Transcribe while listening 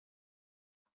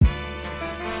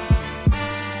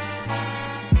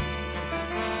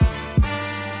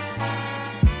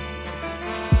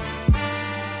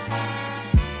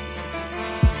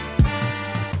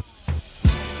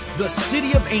The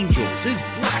City of Angels is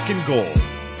black and gold.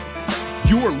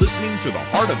 You are listening to the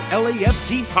Heart of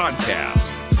LAFC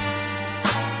podcast.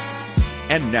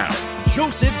 And now,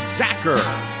 Joseph Zacher.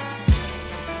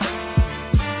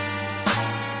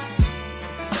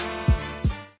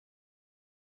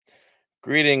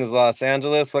 Greetings, Los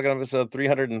Angeles. Welcome to episode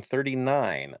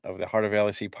 339 of the Heart of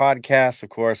LAFC podcast. Of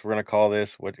course, we're going to call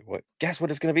this, guess what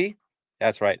it's going to be?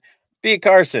 That's right. Beat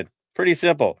Carson. Pretty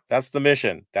simple. That's the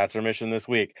mission. That's our mission this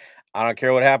week. I don't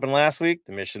care what happened last week.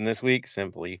 The mission this week,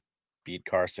 simply beat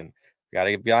Carson. We got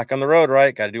to get back on the road,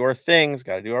 right? Got to do our things.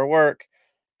 Got to do our work.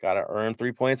 Got to earn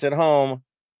 3 points at home.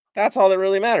 That's all that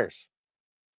really matters.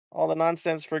 All the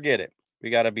nonsense, forget it. We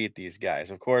got to beat these guys.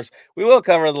 Of course, we will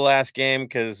cover the last game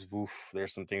because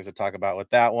there's some things to talk about with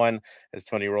that one as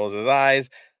Tony rolls his eyes.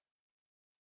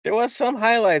 There was some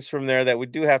highlights from there that we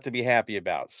do have to be happy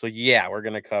about. So, yeah, we're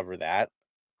going to cover that.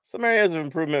 Some areas of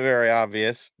improvement, very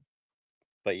obvious.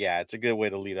 But, yeah, it's a good way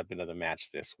to lead up into the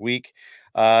match this week.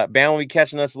 Ben will be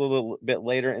catching us a little bit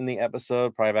later in the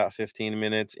episode, probably about 15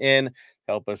 minutes in.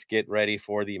 Help us get ready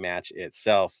for the match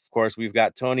itself. Of course, we've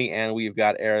got Tony and we've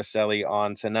got Araceli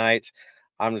on tonight.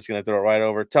 I'm just going to throw it right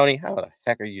over. Tony, how the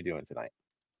heck are you doing tonight?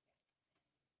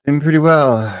 Doing pretty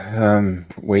well.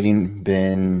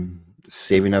 Been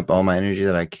saving up all my energy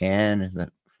that I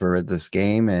can for this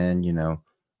game, and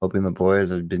hoping the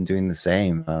boys have been doing the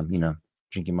same.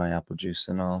 Drinking my apple juice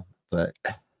and all. But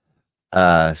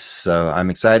so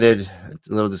I'm excited. It's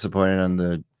a little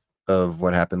disappointed of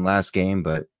what happened last game,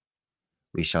 but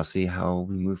we shall see how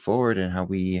we move forward and how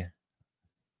we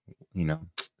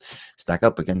stack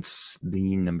up against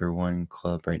the #1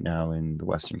 club right now in the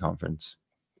Western Conference.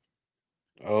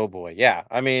 Oh boy, yeah.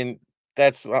 I mean,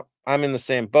 I'm in the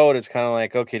same boat. It's kind of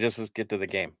like, okay, just let's get to the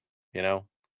game.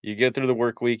 You get through the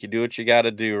work week, you do what you got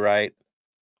to do, right?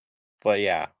 But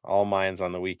yeah, all minds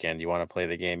on the weekend. You want to play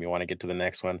the game. You want to get to the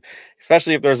next one,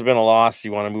 especially if there's been a loss.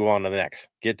 You want to move on to the next.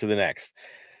 Get to the next.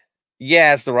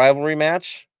 Yeah, it's the rivalry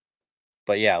match,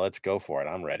 but yeah, let's go for it.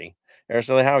 I'm ready.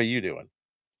 Araceli, how are you doing?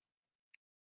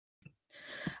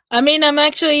 I mean, I'm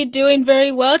actually doing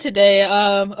very well today.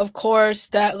 Of course,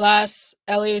 that last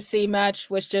LAFC match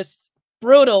was just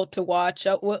brutal to watch.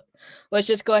 Let's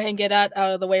just go ahead and get that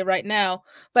out of the way right now.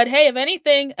 But hey, if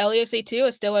anything, LAFC 2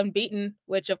 is still unbeaten,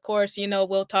 which of course,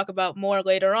 we'll talk about more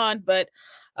later on. But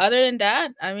other than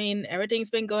that, I mean, everything's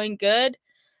been going good.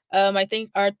 I think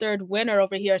our third winter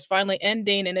over here is finally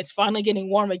ending and it's finally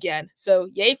getting warm again. So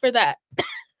yay for that.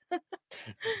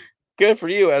 Good for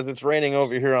you, as it's raining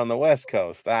over here on the West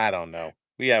Coast. I don't know.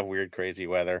 We have weird, crazy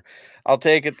weather. I'll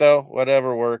take it, though.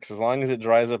 Whatever works. As long as it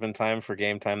dries up in time for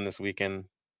game time this weekend,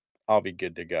 I'll be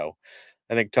good to go.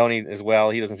 I think Tony as well.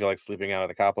 He doesn't feel like sleeping out of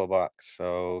the capo box.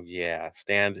 So, yeah,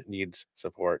 Stand needs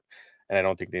support. And I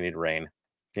don't think they need rain.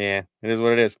 Yeah, it is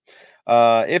what it is.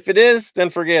 If it is,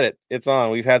 then forget it. It's on.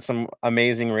 We've had some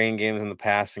amazing rain games in the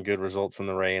past and good results in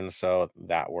the rain. So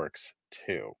that works,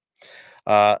 too.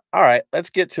 All right,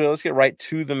 let's get to it. Let's get right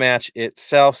to the match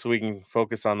itself so we can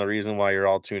focus on the reason why you're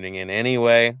all tuning in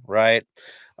anyway, right?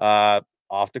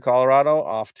 Off to Colorado,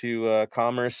 off to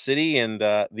Commerce City, and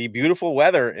the beautiful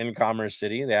weather in Commerce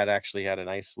City. That actually had a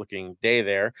nice looking day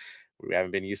there. We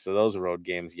haven't been used to those road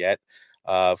games yet.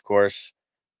 Of course,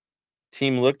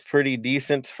 team looked pretty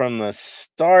decent from the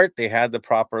start. They had the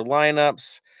proper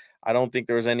lineups. I don't think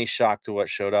there was any shock to what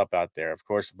showed up out there. Of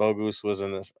course, Bogus was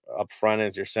in this up front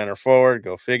as your center forward.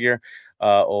 Go figure.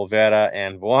 Olvera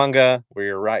and Boanga were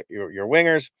your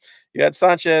wingers. You had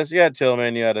Sanchez, you had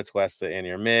Tillman, you had Atuesta in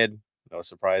your mid. No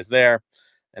surprise there.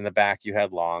 In the back, you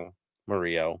had Long,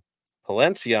 Murillo,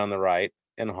 Palencia on the right,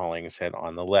 and Hollingshead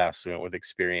on the left. So we went with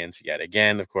experience yet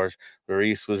again. Of course,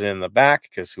 Ruiz was in the back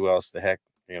because who else the heck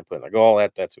you're going to put in the goal?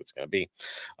 That's what it's going to be.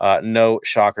 No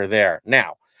shocker there.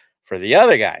 Now, for the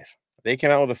other guys, they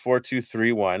came out with a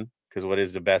 4-2-3-1 because what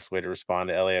is the best way to respond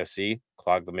to LAFC?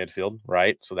 Clog the midfield,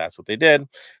 right? So that's what they did.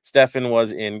 Stefan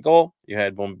was in goal. You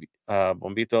had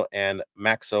Bombito and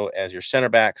Maxo as your center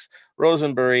backs,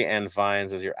 Rosenberry and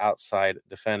Vines as your outside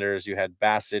defenders. You had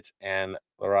Bassett and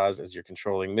Laraz as your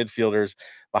controlling midfielders,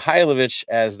 Mihailovic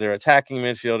as their attacking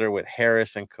midfielder with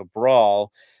Harris and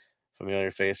Cabral,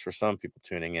 familiar face for some people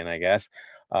tuning in, I guess,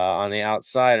 on the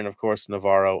outside, and of course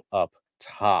Navarro up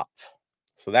top.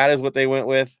 So that is what they went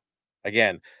with.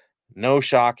 Again, no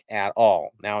shock at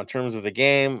all. Now, in terms of the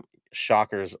game,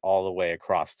 shockers all the way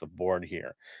across the board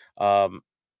here.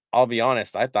 I'll be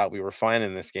honest, I thought we were fine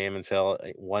in this game until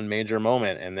one major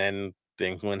moment, and then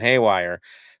things went haywire.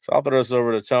 So I'll throw this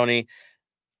over to Tony.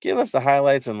 Give us the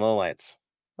highlights and lowlights.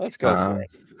 Let's go for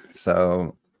it.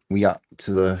 So we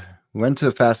went to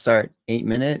a fast start,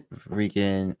 8-minute,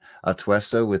 freaking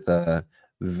Atuesta with a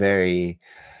very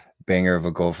banger of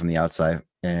a goal from the outside.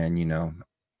 And, you know,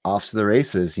 off to the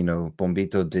races. You know,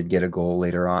 Bombito did get a goal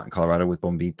later on, Colorado with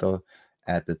Bombito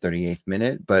at the 38th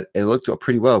minute, but it looked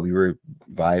pretty well. We were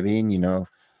vibing, you know.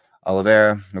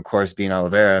 Oliveira, of course, being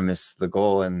Oliveira, missed the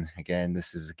goal. And again,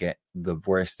 this is the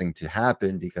worst thing to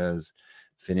happen because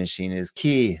finishing is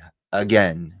key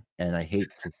again. And I hate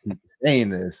to keep saying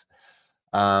this.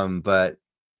 But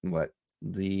what,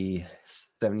 the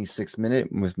 76th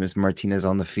minute with Miss Martinez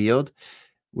on the field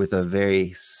with a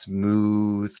very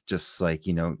smooth, just like,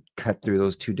 you know, cut through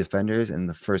those two defenders and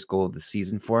the first goal of the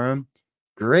season for him.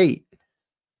 Great.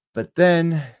 But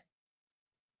then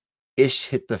ish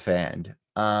hit the fan.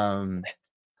 83rd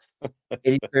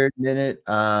minute,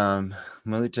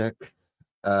 Milichek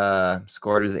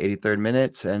scored his 83rd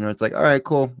minute, and it's like, all right,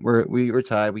 cool, we're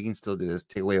tied, we can still do this,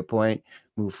 take away a point,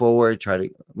 move forward, try to,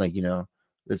 like, you know,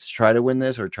 let's try to win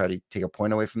this or try to take a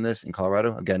point away from this in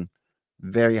Colorado. Again,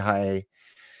 very high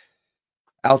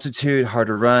altitude, hard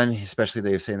to run, especially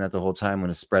they were saying that the whole time when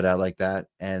it's spread out like that.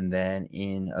 And then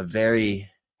in a very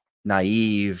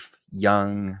naive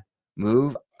young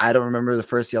move, I don't remember the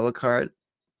first yellow card.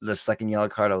 The second yellow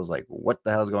card, I was like, what the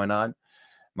hell is going on?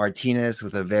 Martinez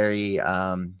with a very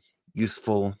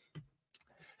youthful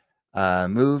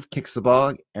move, kicks the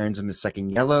ball, earns him his second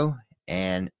yellow,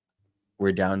 and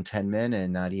we're down 10 men,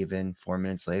 and not even 4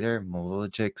 minutes later,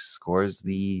 Milichek scores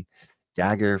the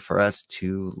dagger for us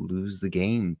to lose the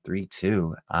game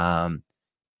 3-2.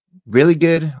 Really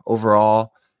good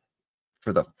overall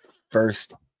for the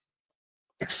first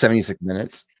 76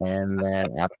 minutes, and then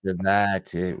after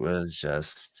that, it was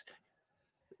just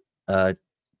a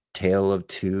tale of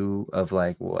two of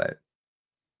like what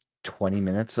 20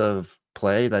 minutes of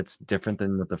play. That's different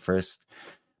than what the first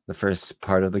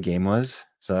part of the game was.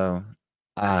 So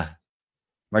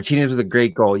Martinez with a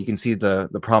great goal. You can see the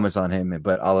promise on him,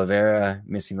 but Oliveira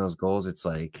missing those goals, it's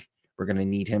like we're gonna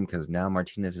need him because now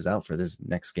Martinez is out for this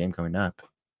next game coming up.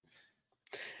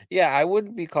 Yeah, I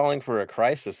wouldn't be calling for a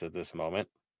crisis at this moment.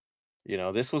 You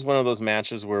know, this was one of those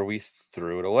matches where we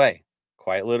threw it away,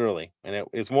 quite literally. And it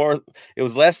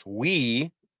was less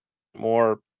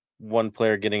more one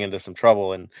player getting into some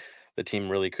trouble and the team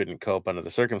really couldn't cope under the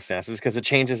circumstances because the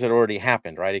changes had already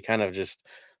happened, right? He kind of just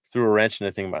threw a wrench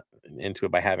into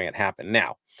it by having it happen.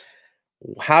 Now,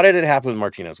 how did it happen with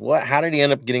Martinez? How did he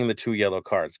end up getting the 2 yellow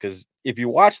cards? Because if you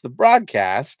watch the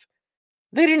broadcast,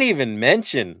 they didn't even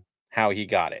mention how he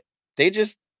got it.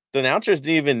 The announcers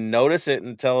didn't even notice it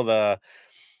until the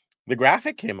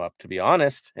graphic came up, to be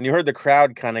honest. And you heard the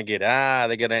crowd kind of get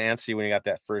they get antsy when he got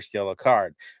that first yellow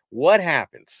card. What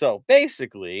happened? So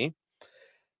basically,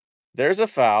 there's a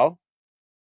foul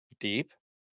deep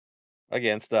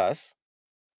against us.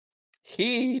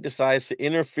 He decides to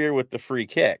interfere with the free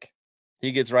kick.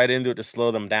 He gets right into it to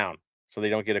slow them down so they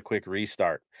don't get a quick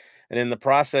restart. And in the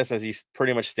process, as he's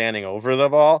pretty much standing over the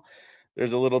ball,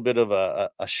 there's a little bit of a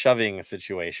shoving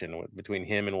situation between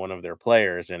him and one of their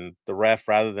players. And the ref,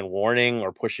 rather than warning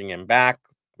or pushing him back,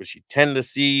 which you tend to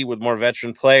see with more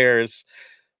veteran players,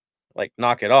 like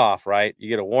knock it off, right? You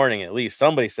get a warning at least.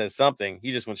 Somebody says something.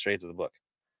 He just went straight to the book.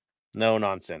 No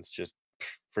nonsense. Just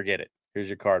forget it. Here's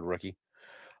your card, rookie.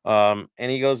 And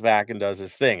he goes back and does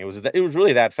his thing. It was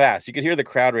really that fast. You could hear the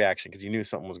crowd reaction because you knew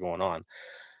something was going on.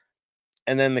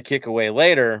 And then the kick away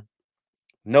later,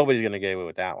 nobody's going to get away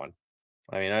with that one.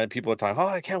 I mean, people are talking, oh,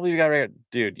 I can't believe you got red.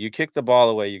 Dude, you kick the ball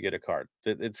away, you get a card.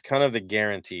 It's kind of the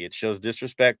guarantee. It shows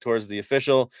disrespect towards the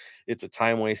official. It's a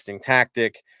time-wasting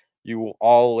tactic. You will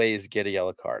always get a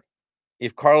yellow card.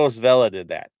 If Carlos Vela did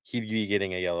that, he'd be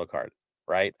getting a yellow card,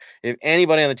 right? If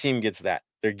anybody on the team gets that,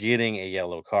 they're getting a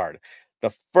yellow card.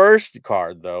 The first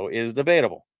card, though, is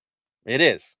debatable. It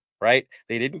is, right?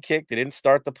 They didn't kick. They didn't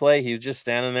start the play. He was just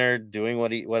standing there doing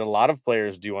what a lot of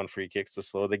players do on free kicks to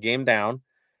slow the game down.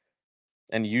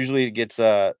 And usually it gets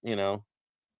a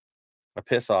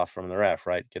piss off from the ref,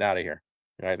 right? Get out of here.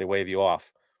 Right? They wave you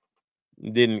off.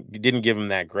 Didn't give him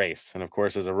that grace. And of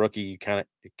course, as a rookie, you can't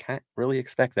really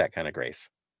expect that kind of grace.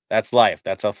 That's life.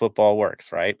 That's how football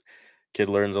works, right? Kid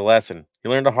learns a lesson. He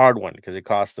learned a hard one because it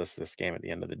cost us this game at the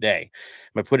end of the day.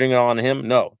 Am I putting it on him?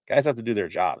 No. Guys have to do their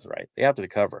jobs, right? They have to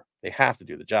cover. They have to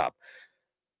do the job.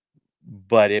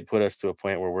 But it put us to a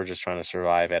point where we're just trying to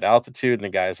survive at altitude, and the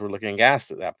guys were looking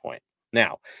gassed at that point.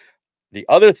 Now, the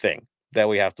other thing that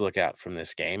we have to look at from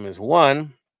this game is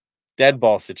one, dead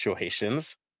ball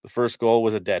situations. The first goal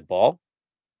was a dead ball.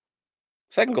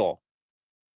 Second goal,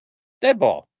 dead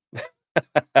ball.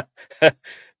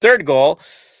 Third goal,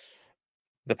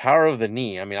 the power of the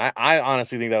knee. I mean, I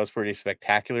honestly think that was pretty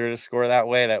spectacular to score that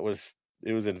way. It was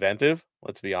inventive,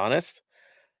 let's be honest.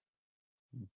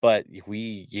 But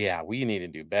we need to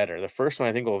do better. The first one,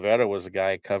 I think Olvera was a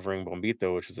guy covering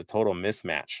Bombito, which was a total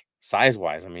mismatch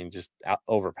size-wise. I mean, just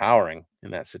overpowering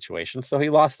in that situation. So he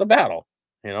lost the battle.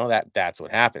 That's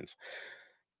what happens.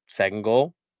 Second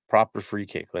goal, proper free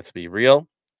kick. Let's be real.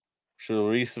 Should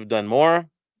Luis have done more?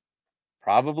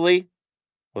 Probably.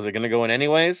 Was it going to go in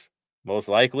anyways? Most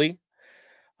likely.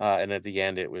 And at the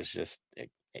end, it was just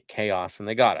chaos, and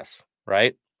they got us,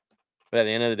 right? But at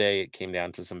the end of the day, it came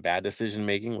down to some bad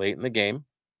decision-making late in the game,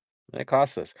 and it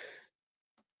cost us.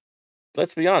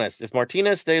 Let's be honest. If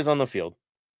Martinez stays on the field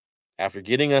after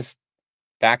getting us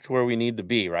back to where we need to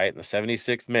be, right, in the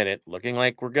 76th minute, looking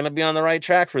like we're going to be on the right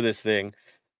track for this thing,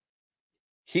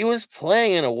 he was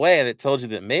playing in a way that told you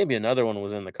that maybe another one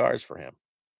was in the cards for him.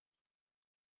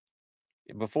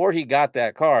 Before he got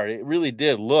that card, it really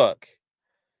did look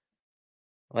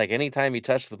like anytime he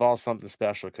touched the ball, something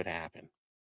special could happen.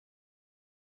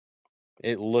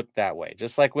 It looked that way,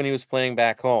 just like when he was playing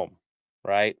back home,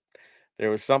 right? There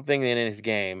was something in his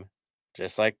game,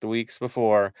 just like the weeks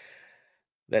before,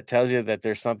 that tells you that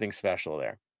there's something special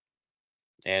there.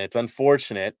 And it's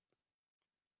unfortunate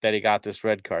that he got this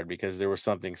red card because there was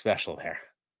something special there.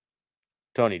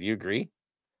 Tony, do you agree?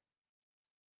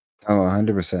 Oh,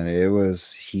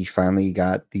 100%. He finally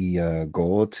got the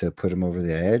goal to put him over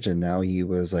the edge, and now he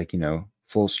was like,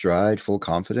 full stride, full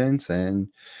confidence, and,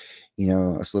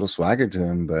 a little swagger to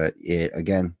him. But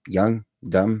again, young,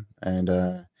 dumb, and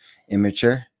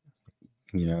immature,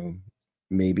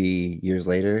 maybe years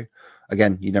later.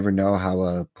 Again, you never know how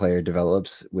a player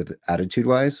develops with attitude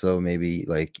wise. So maybe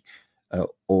like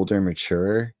older,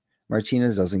 mature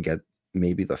Martinez doesn't get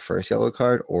maybe the first yellow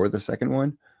card or the second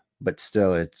one, but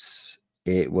still it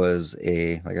was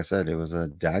like I said, it was a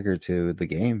dagger to the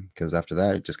game, because after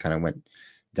that it just kind of went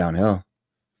downhill.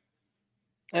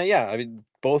 Yeah, I mean,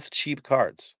 both cheap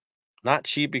cards. Not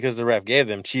cheap because the ref gave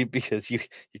them, cheap because you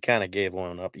kind of gave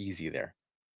one up easy there.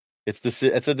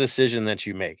 It's a decision that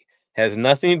you make. Has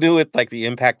nothing to do with like the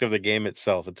impact of the game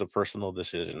itself. It's a personal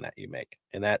decision that you make.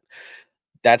 And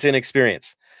that's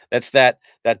inexperience. That's that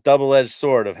double-edged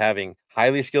sword of having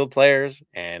highly skilled players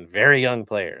and very young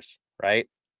players, right?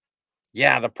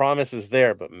 Yeah, the promise is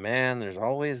there, but man, there's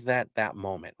always that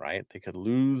moment, right? They could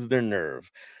lose their nerve.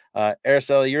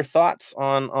 Araceli, your thoughts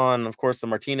on of course the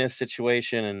Martinez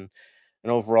situation and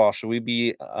overall, should we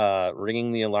be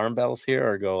ringing the alarm bells here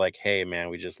or go like, hey man,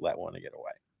 we just let one get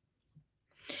away?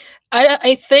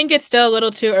 I think it's still a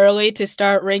little too early to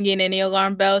start ringing any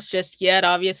alarm bells just yet.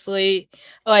 Obviously,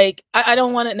 like I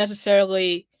don't want to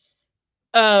necessarily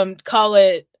call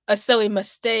it a silly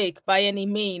mistake by any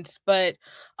means, but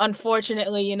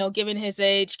unfortunately, given his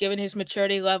age, given his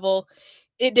maturity level,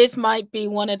 this might be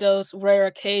one of those rare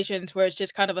occasions where it's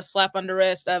just kind of a slap on the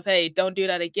wrist of, hey, don't do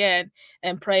that again,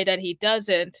 and pray that he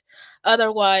doesn't.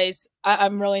 Otherwise,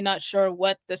 I'm really not sure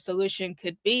what the solution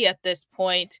could be at this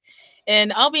point.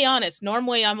 And I'll be honest,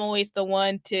 normally I'm always the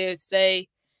one to say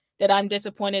that I'm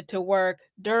disappointed to work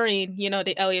during, the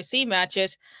LAFC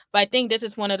matches, but I think this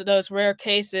is one of those rare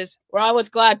cases where I was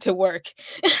glad to work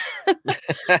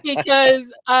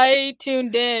because I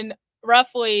tuned in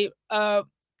roughly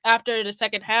after the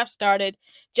second half started,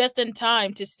 just in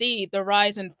time to see the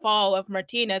rise and fall of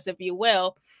Martinez, if you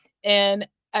will. And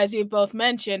as you both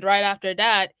mentioned, right after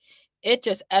that, it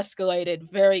just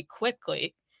escalated very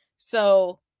quickly.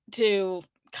 So to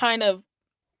kind of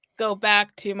go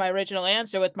back to my original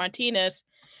answer with Martinez,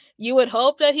 you would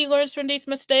hope that he learns from these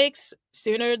mistakes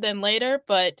sooner than later,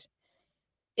 but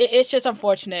it's just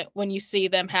unfortunate when you see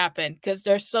them happen because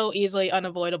they're so easily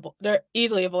unavoidable. They're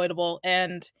easily avoidable,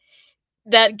 and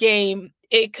that game,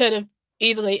 it could have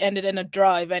easily ended in a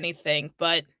draw if anything.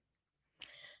 But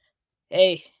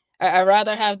hey, I'd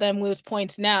rather have them lose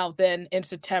points now than in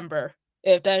September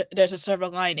if there's a silver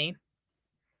lining.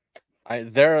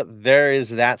 There is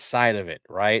that side of it,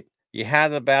 right? You had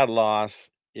the bad loss.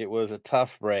 It was a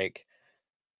tough break.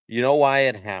 You know why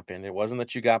it happened. It wasn't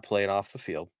that you got played off the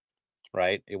field,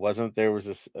 right? It wasn't there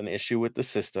was an issue with the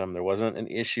system. There wasn't an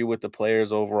issue with the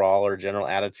players overall or general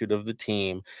attitude of the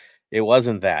team. It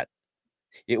wasn't that.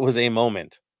 It was a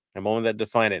moment that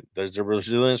defined it. There's a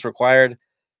resilience required.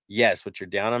 Yes, but you're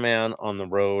down a man on the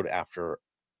road after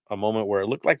a moment where it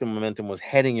looked like the momentum was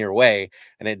heading your way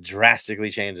and it drastically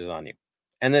changes on you.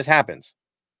 And this happens.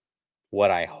 What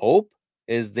I hope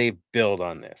is they build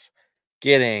on this.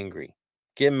 Get angry.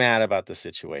 Get mad about the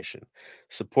situation.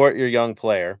 Support your young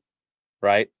player,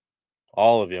 right?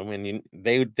 All of them. And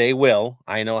they will.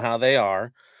 I know how they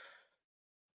are.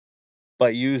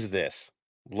 But use this.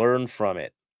 Learn from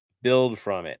it. Build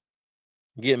from it.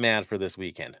 Get mad for this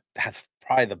weekend. That's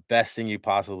probably the best thing you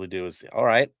possibly do is say, all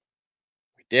right,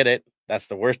 we did it. That's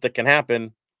the worst that can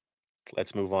happen.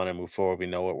 Let's move on and move forward. We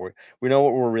know what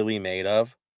we're really made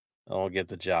of, and we'll get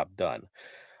the job done.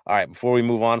 All right, before we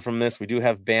move on from this, we do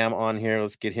have Bam on here.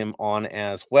 Let's get him on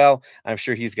as well. I'm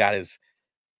sure he's got his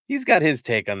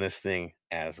take on this thing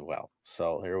as well.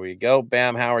 So here we go.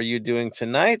 Bam, how are you doing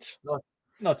tonight?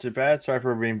 Not too bad. Sorry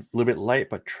for being a little bit late,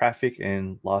 but traffic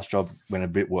and last job went a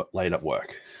bit late at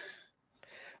work.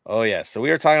 Oh yeah, so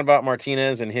we were talking about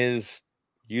Martinez and his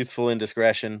youthful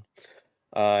indiscretion.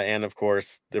 And of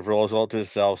course, the result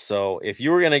itself. So, if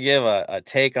you were going to give a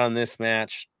take on this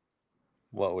match,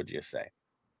 what would you say?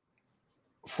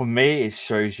 For me, it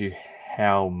shows you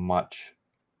how much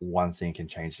one thing can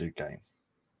change the game.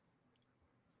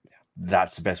 Yeah.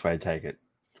 That's the best way to take it.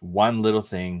 One little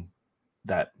thing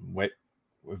that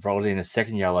rolled in a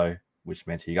second yellow, which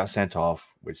meant he got sent off,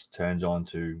 which turns on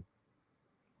to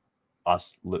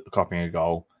us copying a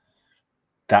goal.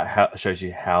 That shows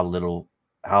you how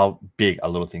big a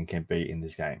little thing can be in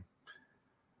this game.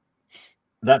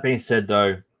 That being said,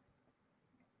 though,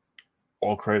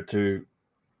 all credit to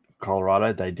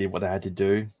Colorado. They did what they had to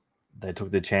do. They took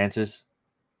their chances.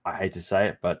 I hate to say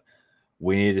it, but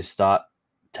we need to start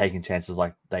taking chances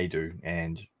like they do,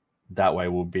 and that way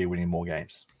we'll be winning more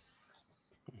games.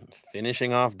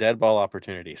 Finishing off dead ball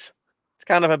opportunities. It's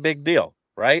kind of a big deal,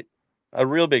 right? A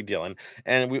real big deal.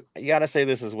 And you got to say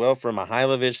this as well for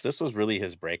Mihailovic. This was really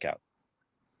his breakout,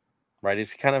 right?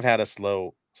 He's kind of had a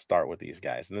slow start with these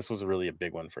guys, and this was really a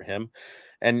big one for him.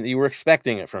 And you were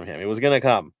expecting it from him. It was going to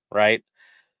come, right?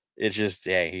 It's just,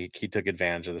 yeah, he took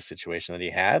advantage of the situation that he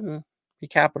had, and he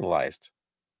capitalized.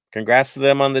 Congrats to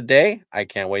them on the day. I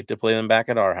can't wait to play them back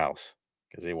at our house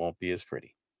because they won't be as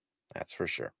pretty. That's for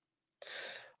sure.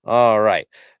 All right.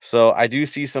 So I do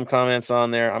see some comments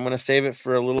on there. I'm going to save it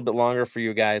for a little bit longer for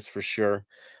you guys for sure.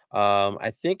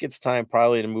 I think it's time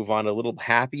probably to move on to a little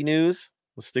happy news.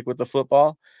 Let's stick with the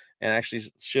football and actually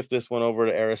shift this one over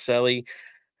to Araceli.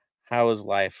 How is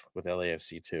life with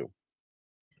LAFC 2?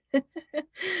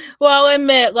 Well, I'll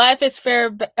admit, life is far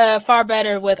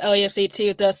better with LAFC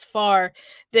 2 thus far.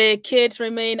 The kids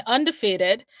remain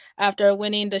undefeated after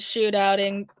winning the shootout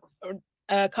in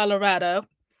Colorado.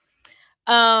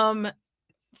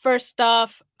 First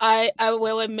off, I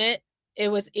will admit it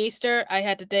was Easter. I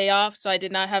had the day off, so I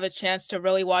did not have a chance to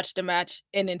really watch the match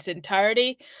in its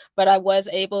entirety, but I was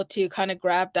able to kind of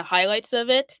grab the highlights of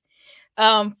it.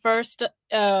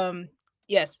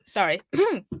 Yes, sorry.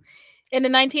 In the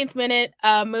 19th minute,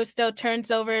 Musto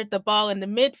turns over the ball in the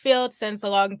midfield, sends a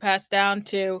long pass down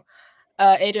to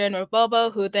Adrian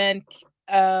Rabobo, who then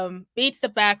beats the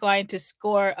back line to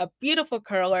score a beautiful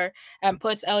curler and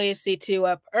puts LAFC 2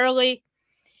 up early.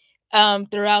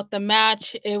 Throughout the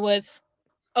match, it was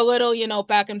a little,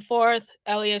 back and forth.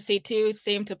 LAFC 2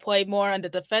 seemed to play more on the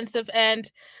defensive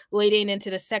end, leading into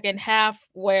the second half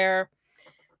where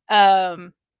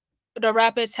the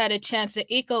Rapids had a chance to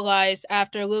equalize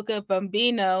after Luca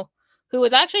Bambino, who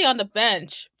was actually on the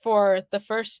bench for the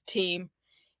first team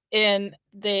in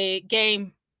the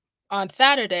game on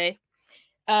Saturday.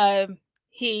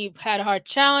 He had a hard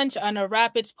challenge on a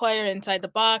Rapids player inside the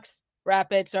box.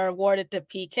 Rapids are awarded the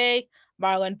PK.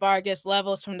 Marlon Vargas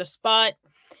levels from the spot.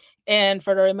 And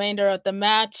for the remainder of the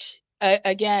match,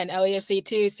 again, LAFC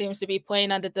 2 seems to be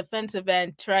playing on the defensive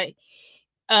end,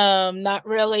 not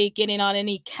really getting on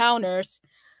any counters,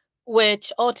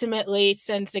 which ultimately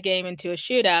sends the game into a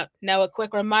shootout. Now, a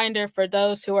quick reminder for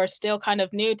those who are still kind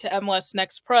of new to MLS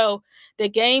Next Pro, the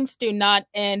games do not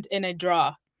end in a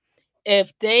draw.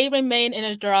 If they remain in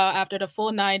a draw after the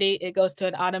full 90, it goes to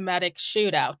an automatic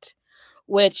shootout,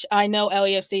 which I know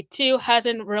LAFC 2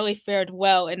 hasn't really fared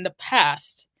well in the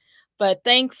past. But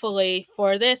thankfully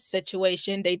for this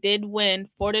situation, they did win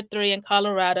 4-3 in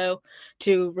Colorado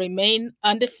to remain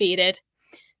undefeated.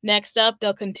 Next up,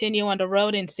 they'll continue on the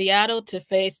road in Seattle to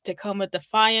face Tacoma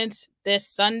Defiance this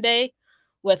Sunday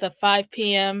with a 5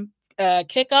 p.m.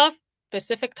 Kickoff,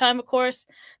 Pacific time, of course.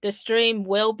 The stream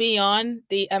will be on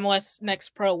the MLS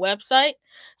Next Pro website.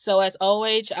 So as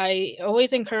always, I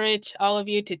always encourage all of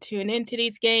you to tune into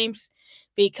these games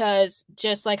because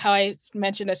just like how I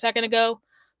mentioned a second ago,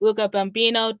 Luca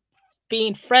Bambino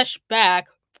being fresh back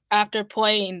after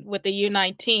playing with the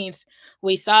U19s,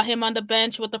 we saw him on the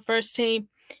bench with the first team.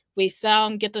 We saw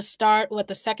him get the start with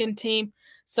the second team.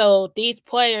 So these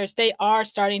players, they are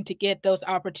starting to get those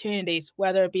opportunities,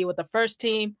 whether it be with the first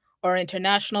team or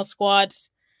international squads.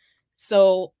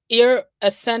 So you're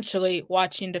essentially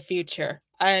watching the future.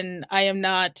 And I am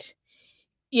not,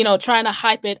 trying to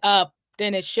hype it up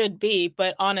than it should be.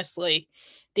 But honestly,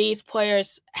 these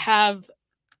players have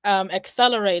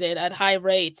accelerated at high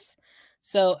rates.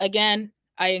 So again,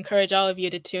 I encourage all of you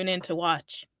to tune in to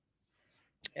watch.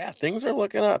 Yeah, things are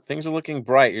looking up. Things are looking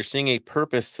bright. You're seeing a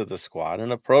purpose to the squad,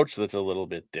 an approach that's a little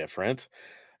bit different,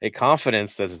 a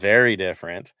confidence that's very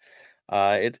different.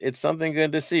 It's something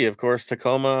good to see. Of course,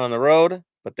 Tacoma on the road,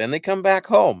 but then they come back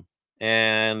home.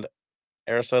 And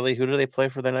Araceli, who do they play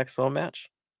for their next home match?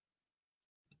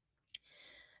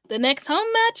 The next home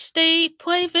match, they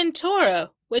play Ventura,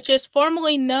 which is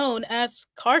formerly known as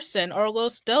Carson or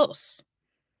Los Dos.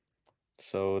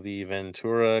 So the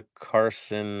Ventura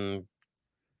Carson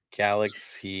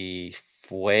Galaxy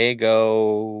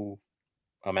Fuego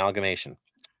amalgamation.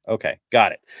 Okay,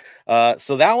 got it.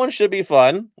 So that one should be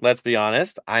fun. Let's be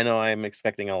honest. I know I'm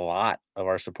expecting a lot of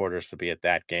our supporters to be at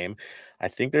that game. I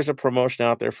think there's a promotion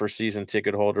out there for season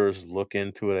ticket holders. Look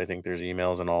into it. I think there's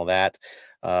emails and all that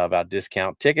about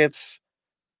discount tickets.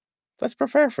 Let's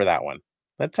prepare for that one.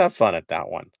 Let's have fun at that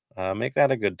one. Make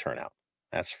that a good turnout.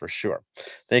 That's for sure.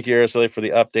 Thank you, Araceli, for the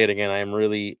update again. I'm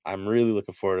really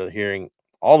looking forward to hearing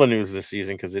all the news this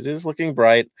season because it is looking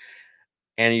bright,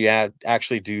 and you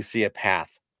actually do see a path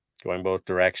going both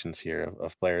directions here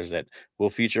of players that will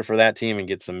feature for that team and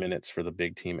get some minutes for the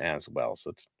big team as well.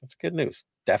 So it's good news.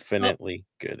 Definitely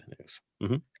good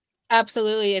news.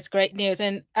 Absolutely, it's great news.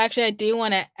 And actually, I do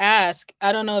want to ask,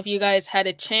 I don't know if you guys had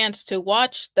a chance to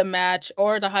watch the match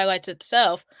or the highlights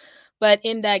itself, but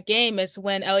in that game is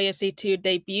when LAFC2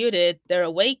 debuted their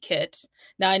away kits.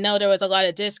 Now, I know there was a lot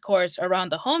of discourse around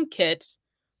the home kits.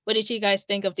 What did you guys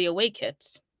think of the away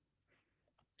kits?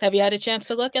 Have you had a chance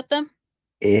to look at them?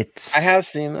 It's I have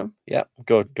seen them. Yep.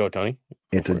 Go, Tony.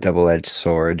 It's a double-edged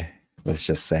sword, let's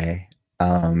just say,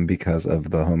 because of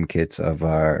the home kits of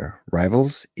our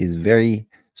rivals is very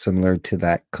similar to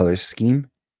that color scheme.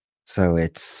 So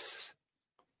it's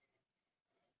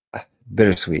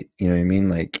bittersweet. You know what I mean?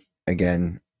 Like,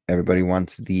 again, everybody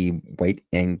wants the white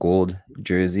and gold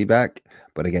jersey back,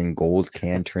 but again, gold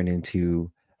can turn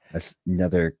into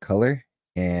another color.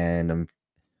 And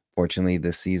unfortunately,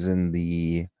 this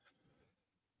season,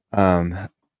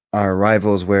 our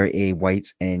rivals wear a white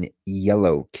and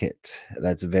yellow kit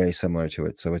that's very similar to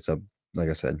it. So it's like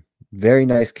I said, very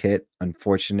nice kit.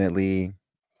 Unfortunately,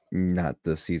 not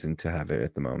the season to have it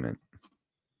at the moment.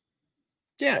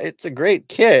 Yeah, it's a great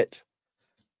kit,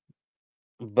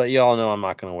 but y'all know I'm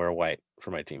not going to wear white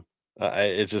for my team.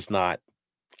 It's just not.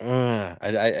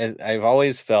 I've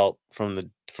always felt from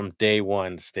day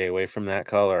one to stay away from that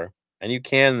color. And you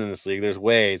can in this league. There's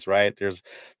ways, right? There's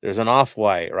an off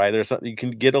white, right? There's something you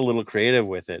can get a little creative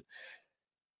with it.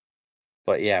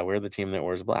 But yeah, we're the team that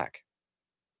wears black.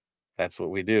 That's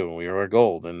what we do. We wear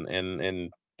gold,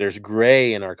 and there's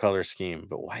gray in our color scheme,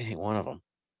 but white ain't one of them.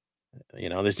 You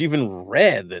know, there's even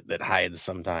red that hides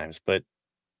sometimes. But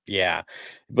yeah,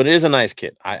 but it is a nice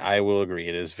kit. I will agree.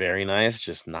 It is very nice,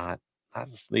 just not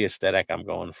the aesthetic I'm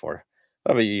going for.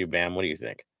 How about you, Bam? What do you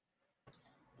think?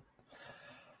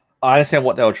 I understand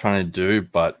what they were trying to do,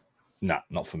 but no,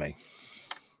 not for me.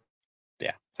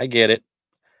 Yeah, I get it.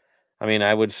 I mean,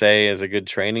 I would say as a good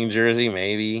training jersey,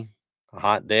 maybe a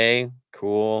hot day,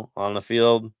 cool on the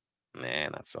field. Nah,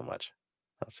 not so much.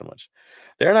 Not so much.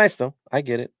 They're nice though. I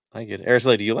get it.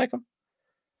 Araceli, do you like them?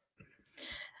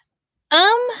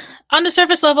 On the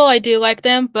surface level, I do like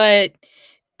them, but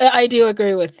I do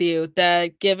agree with you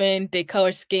that given the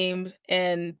color scheme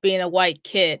and being a white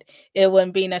kit, it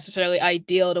wouldn't be necessarily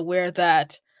ideal to wear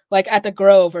that like at the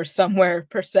Grove or somewhere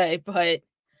per se. But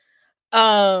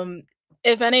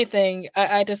if anything,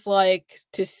 I just like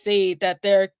to see that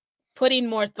they're putting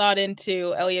more thought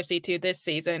into LAFC2 this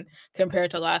season compared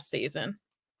to last season.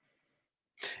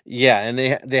 Yeah, and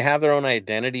they have their own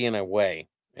identity in a way,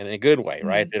 in a good way,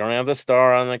 right? They don't have the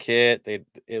star on the kit.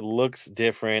 It looks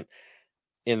different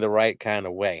in the right kind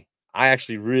of way. I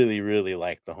actually really, really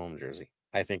like the home jersey.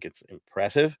 I think it's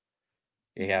impressive.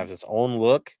 It has its own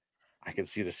look. I can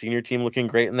see the senior team looking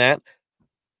great in that,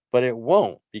 but it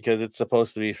won't because it's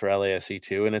supposed to be for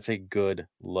LAFC2, and it's a good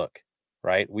look,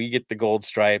 right? We get the gold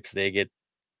stripes, they get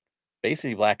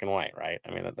basically black and white, right?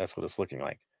 I mean, that's what it's looking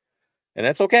like, and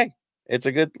that's okay. It's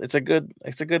a good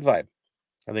vibe.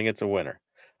 I think it's a winner.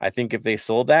 I think if they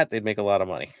sold that, they'd make a lot of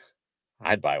money.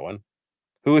 I'd buy one.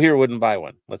 Who here wouldn't buy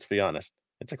one? Let's be honest.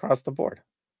 It's across the board,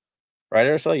 right,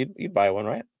 Ursula? You'd buy one,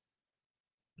 right?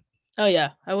 Oh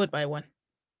yeah, I would buy one.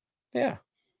 Yeah,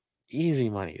 easy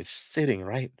money. It's sitting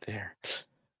right there.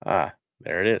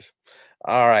 There it is.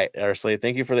 All right, Ursula,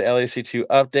 thank you for the LAC2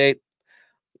 update.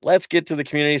 Let's get to the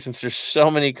community since there's so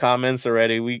many comments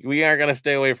already. We aren't going to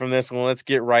stay away from this one. Let's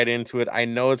get right into it. I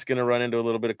know it's going to run into a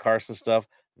little bit of Carson stuff.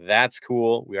 That's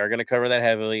cool. We are going to cover that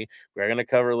heavily. We are going to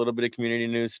cover a little bit of community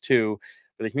news too.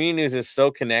 But the community news is so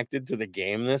connected to the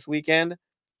game this weekend.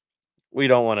 we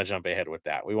don't want to jump ahead with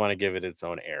that. We want to give it its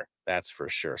own air. That's for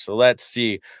sure. So let's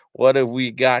see. What have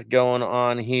we got going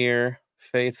on here,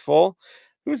 faithful?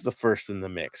 Who's the first in the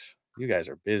mix? You guys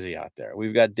are busy out there.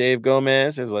 We've got Dave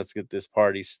Gomez says, let's get this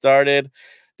party started.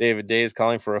 David Day is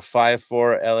calling for a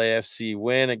 5-4 LAFC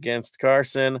win against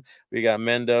Carson. We got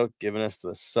Mendo giving us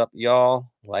the sup,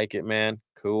 y'all. Like it, man.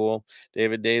 Cool.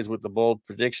 David Days with the bold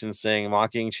prediction saying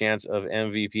mocking chance of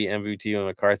MVP when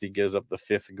McCarthy gives up the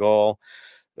 5th goal.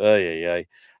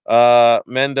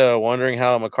 Mendo wondering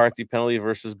how a McCarthy penalty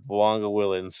versus Bouanga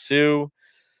will ensue.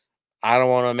 I don't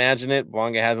want to imagine it.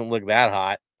 Bouanga hasn't looked that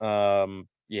hot.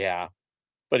 Yeah,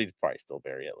 but he'd probably still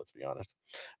bury it. Let's be honest.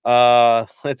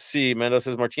 Let's see. Mendo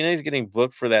says Martinez getting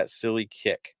booked for that silly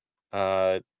kick.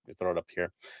 Throw it up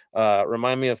here.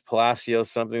 Remind me of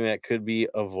Palacios, something that could be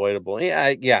avoidable.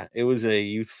 Yeah, it was a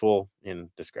youthful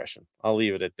indiscretion. I'll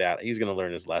leave it at that. He's going to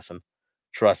learn his lesson.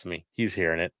 Trust me, he's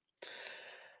hearing it.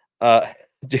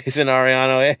 Jason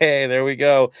Ariano, hey, there we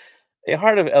go. A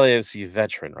Heart of LAFC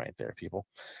veteran right there, people.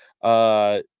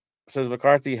 Says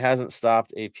McCarthy hasn't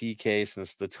stopped a PK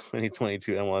since the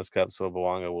 2022 MLS Cup, so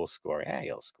Bouanga will score. Yeah,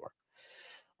 he'll score.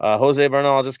 Jose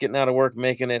Bernal just getting out of work,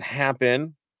 making it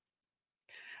happen.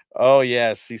 Oh,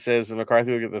 yes. He says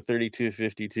McCarthy will get the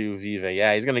 32-52 Vive.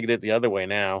 Yeah, he's going to get it the other way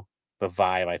now. The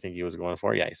vibe I think he was going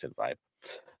for. Yeah, he said vibe.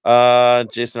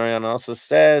 Jason Ariano also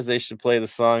says they should play the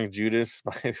song Judas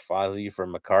by Fozzy for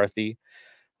McCarthy.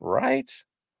 Right.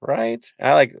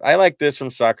 I like this from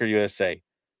Soccer USA.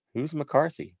 Who's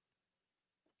McCarthy?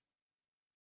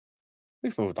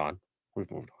 We've moved on.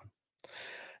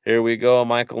 Here we go.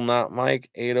 Michael, not Mike.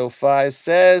 805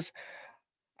 says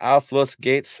Auflos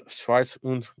Gates Schwarz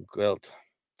und Geld.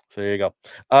 So there you go.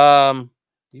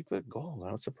 You put gold.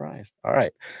 I was surprised. All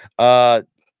right.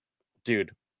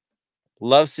 Dude.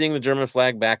 Love seeing the German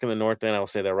flag back in the North End. I will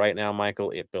say that right now,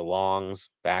 Michael. It belongs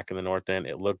back in the North End.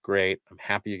 It looked great. I'm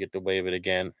happy you get to wave it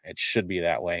again. It should be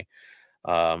that way.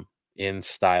 In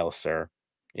style, sir.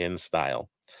 In style.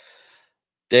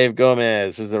 Dave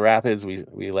Gomez is the Rapids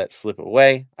we let slip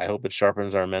away. I hope it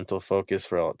sharpens our mental focus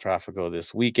for El Tráfico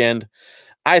this weekend.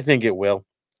 I think it will.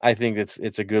 I think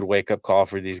it's a good wake-up call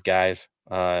for these guys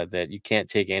that you can't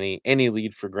take any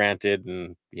lead for granted.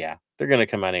 And, yeah, they're going to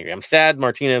come out angry. I'm sad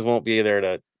Martinez won't be there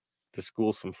to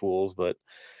school some fools, but,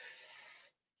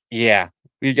 yeah,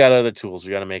 we got other tools.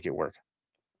 We got to make it work.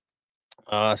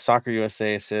 Soccer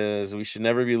USA says we should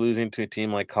never be losing to a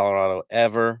team like Colorado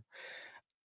ever.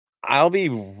 I'll be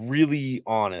really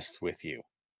honest with you.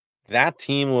 That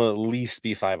team will at least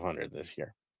be 500 this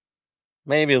year.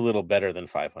 Maybe a little better than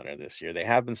 500 this year. They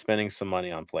have been spending some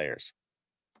money on players.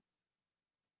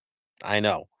 I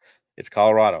know. It's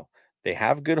Colorado. They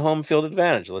have good home field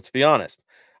advantage. Let's be honest.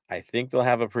 I think they'll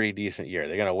have a pretty decent year.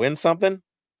 They're going to win something?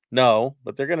 No,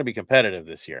 but they're going to be competitive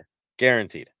this year.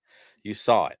 Guaranteed. You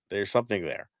saw it. There's something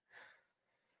there.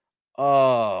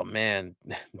 Oh, man.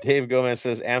 Dave Gomez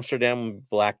says Amsterdam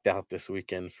blacked out this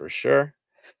weekend for sure.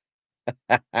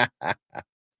 The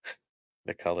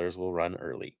colors will run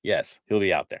early. Yes, he'll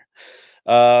be out there.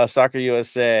 Soccer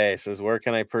USA says, where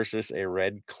can I purchase a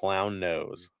red clown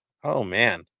nose? Oh,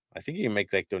 man. I think you can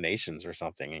make like donations or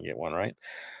something and get one, right?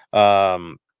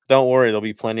 Don't worry. There'll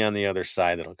be plenty on the other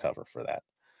side that'll cover for that.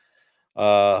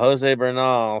 Jose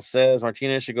Bernal says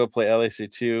Martinez should go play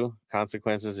LAC2.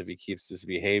 Consequences if he keeps this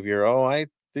behavior. Oh, I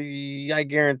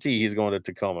guarantee he's going to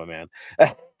Tacoma, man. He's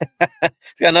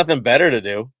got nothing better to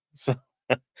do. So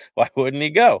why wouldn't he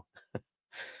go?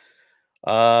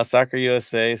 Soccer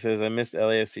USA says I missed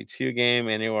LAFC 2 game.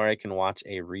 Anywhere I can watch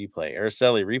a replay.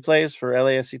 Araceli, replays for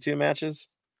LAFC 2 matches?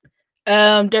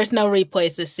 There's no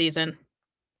replays this season.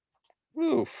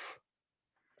 Oof.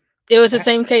 It was the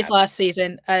same case last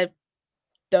season.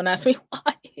 Don't ask me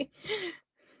why.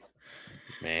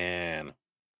 Man,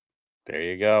 there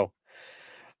you go.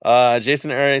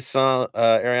 Jason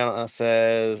Ariana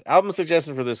says album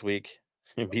suggestion for this week: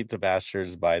 Beat the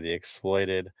Bastards by the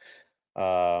Exploited. Beat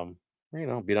on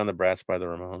the Brats by the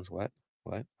Ramones. What?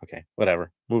 Okay,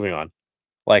 whatever. Moving on.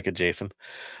 Like it, Jason.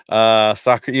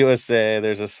 Soccer USA.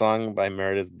 There's a song by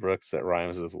Meredith Brooks that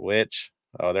rhymes with witch.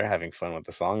 Oh, they're having fun with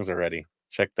the songs already.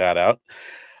 Check that out.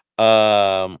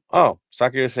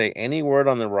 Soccer USA. Any word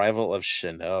on the arrival of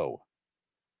Chanot?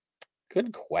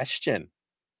 Good question.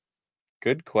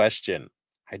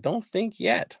 I don't think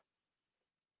yet.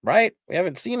 Right? We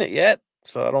haven't seen it yet,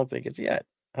 so I don't think it's yet.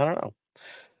 I don't know.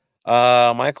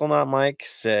 Michael, not Mike,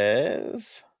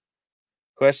 says,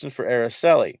 question for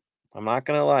Araceli. I'm not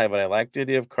going to lie, but I like the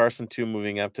idea of Carson 2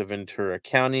 moving up to Ventura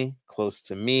County, close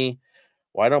to me.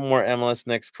 Why don't more MLS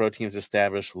Next Pro teams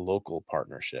establish local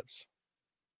partnerships?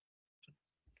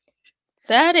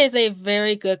 That is a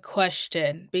very good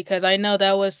question because I know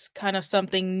that was kind of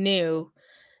something new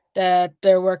that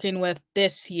they're working with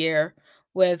this year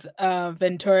with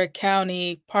Ventura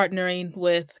County partnering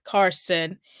with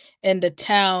Carson and the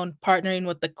town partnering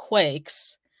with the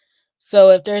Quakes. So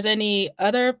if there's any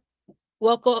other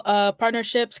local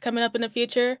partnerships coming up in the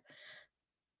future,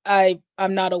 I'm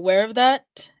not aware of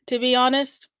that, to be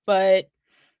honest, but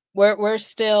we're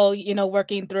still,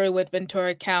 working through with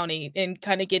Ventura County and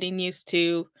kind of getting used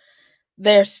to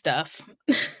their stuff.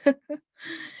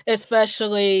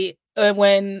 Especially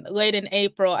when late in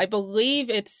April, I believe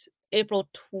it's April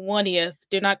 20th,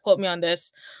 do not quote me on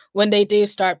this, when they do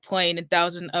start playing in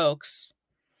Thousand Oaks.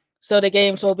 So the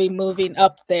games will be moving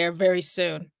up there very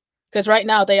soon. Because right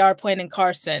now they are playing in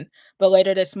Carson, but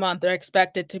later this month they're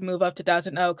expected to move up to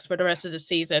Thousand Oaks for the rest of the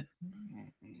season.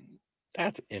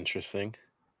 That's interesting.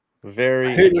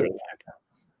 Very Who do, interesting.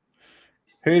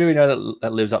 who do we know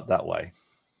that lives up that way?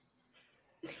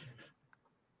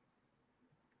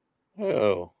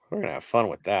 Oh, we're gonna have fun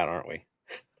with that, aren't we?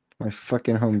 My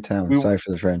fucking hometown. We- Sorry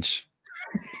for the French.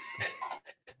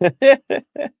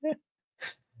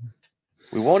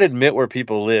 We won't admit where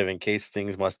people live in case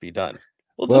things must be done.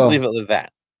 We'll just Well- leave it with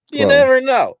that. You well- never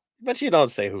know. But you don't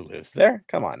say who lives there.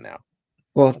 Come on now.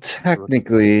 Well,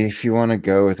 technically, if you want to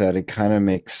go with that, it kind of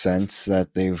makes sense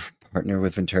that they've partnered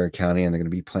with Ventura County and they're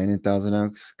going to be playing in Thousand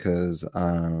Oaks because,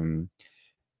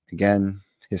 again,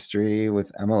 history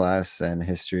with MLS and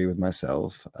history with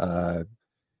myself.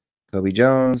 Kobe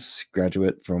Jones,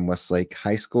 graduate from Westlake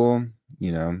High School,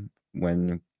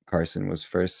 when Carson was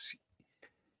first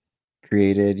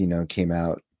created, came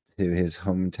out to his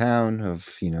hometown of,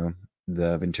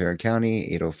 the Ventura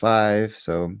County, 805.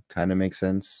 So kind of makes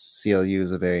sense. CLU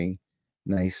is a very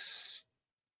nice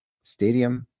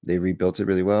stadium. They rebuilt it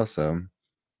really well. So,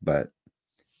 but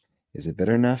is it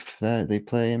better enough that they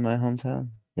play in my hometown?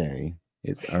 Very.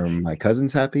 Are my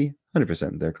cousins happy?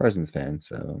 100%. They're Carson's fans.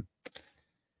 So,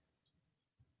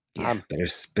 yeah,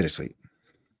 bittersweet.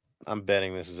 I'm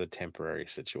betting this is a temporary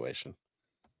situation.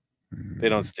 They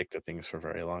don't stick to things for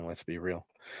very long. Let's be real.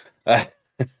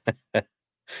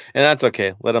 And that's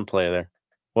okay. Let them play there.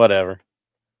 Whatever.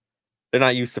 They're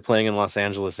not used to playing in Los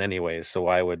Angeles anyways, so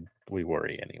why would we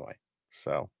worry anyway?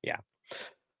 So, yeah.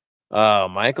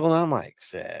 Michael, not Mike,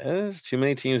 says too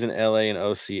many teams in LA and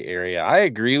OC area. I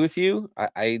agree with you.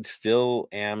 I still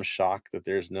am shocked that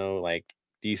there's no like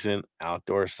decent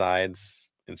outdoor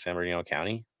sides in San Bernardino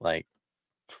County. Like,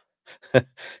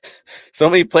 so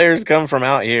many players come from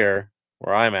out here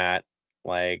where I'm at.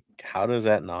 Like, how does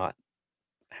that not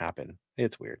happen?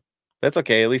 It's weird. That's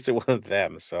okay. At least it wasn't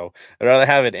them. So I'd rather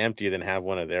have it empty than have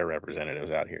one of their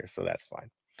representatives out here. So that's fine.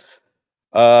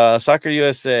 Soccer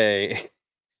USA.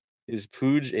 Is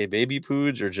Pooge a baby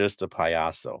Pooge or just a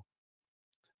payaso?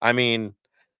 I mean,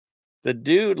 the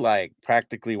dude like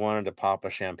practically wanted to pop a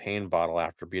champagne bottle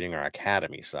after beating our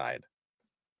academy side.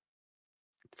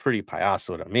 Pretty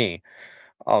payaso to me.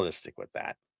 I'll just stick with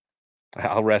that.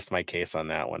 I'll rest my case on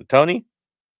that one. Tony?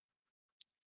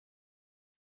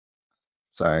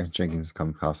 Sorry, drinking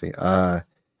some coffee.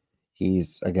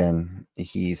 He's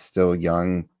still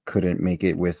young, couldn't make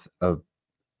it with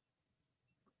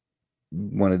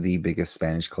one of the biggest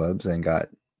Spanish clubs and got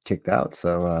kicked out.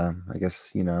 So I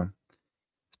guess,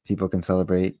 people can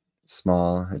celebrate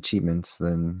small achievements,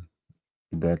 then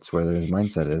that's where their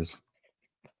mindset is.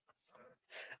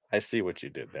 I see what you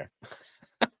did there.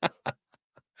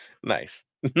 Nice.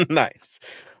 Nice.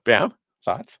 Bam,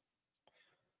 thoughts?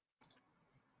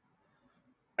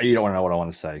 You don't want to know what I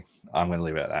want to say. I'm going to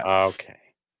leave it at that. Okay.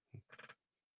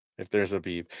 If there's a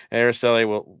beep.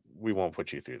 Araceli, we won't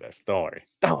put you through this. Don't worry.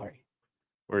 Don't worry.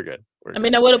 We're good. I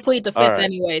mean, I would have pleaded the All fifth right.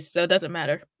 anyways, so it doesn't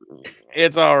matter.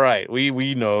 It's all right.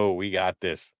 We know we got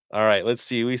this. All right, let's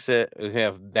see. We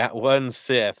have that one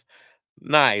Sith.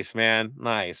 Nice, man.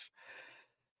 Nice.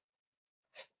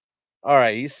 All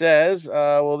right, he says,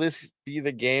 will this be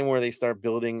the game where they start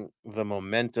building the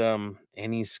momentum?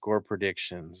 Any score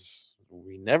predictions?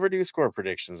 We never do score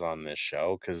predictions on this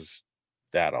show because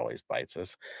that always bites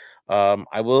us.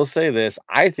 I will say this.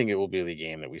 I think it will be the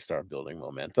game that we start building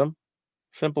momentum.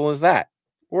 Simple as that.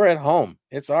 We're at home.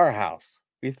 It's our house.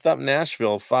 We thumped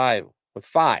Nashville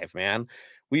 5-5, man.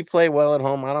 We play well at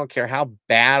home. I don't care how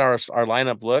bad our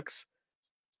lineup looks.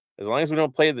 As long as we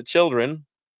don't play the children,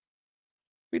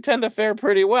 we tend to fare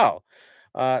pretty well.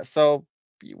 So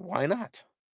why not?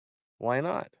 Why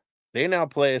not? They now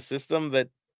play a system that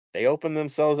they open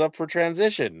themselves up for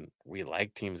transition. We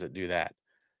like teams that do that.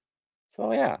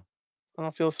 So yeah, I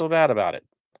don't feel so bad about it.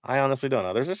 I honestly don't.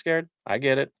 Others are scared. I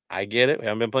get it. We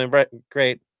haven't been playing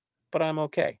great, but I'm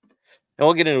okay. And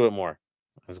we'll get into it more.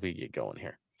 as we get going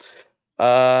here.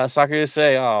 Soccer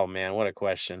USA. Oh man, what a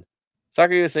question.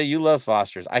 Soccer USA, you love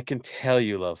Foster's. I can tell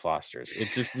you love Foster's.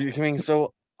 It's just becoming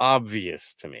so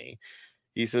obvious to me.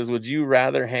 He says, would you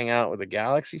rather hang out with a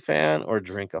Galaxy fan or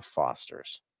drink a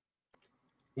Foster's?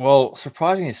 Well,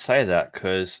 surprising you say that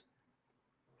because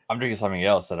I'm drinking something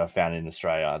else that I found in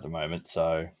Australia at the moment.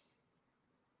 So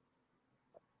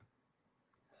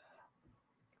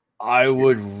I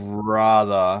would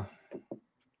rather,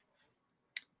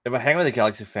 if I hang with a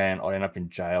Galaxy fan, I'll end up in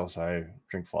jail. So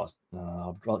drink Foster.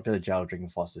 I'll go to jail drinking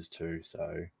Foster's too.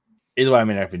 So either way, I'm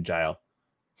ending up in jail.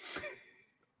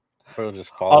 Or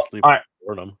just fall asleep. All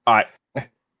Boredom. right.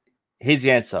 Here's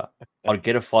the answer. I'd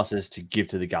get a Foster's to give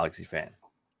to the Galaxy fan.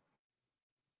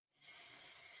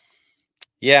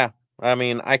 Yeah, I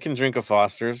mean, I can drink a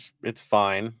Foster's. It's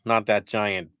fine. Not that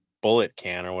giant bullet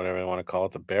can or whatever you want to call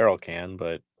it, the barrel can,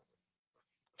 but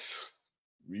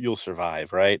you'll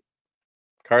survive, right?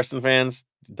 Carson fans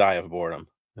die of boredom.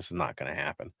 This is not going to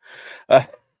happen.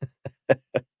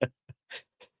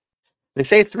 They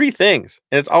say three things,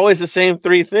 and it's always the same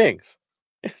three things.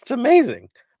 It's amazing,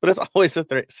 but it's always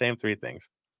the same three things.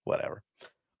 Whatever.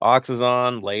 Ox is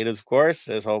on late, of course.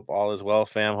 Says, hope all is well,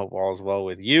 fam. Hope all is well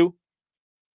with you.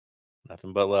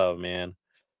 Nothing but love, man.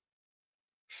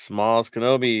 Smalls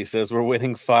Kenobi says, we're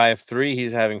winning 5-3.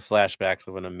 He's having flashbacks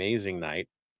of an amazing night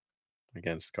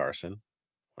against Carson,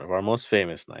 one of our most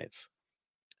famous nights.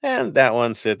 And that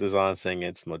one Sith is on saying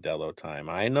it's Modelo time.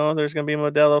 I know there's going to be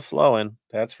Modelo flowing.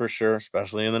 That's for sure,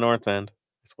 especially in the North End.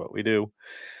 It's what we do.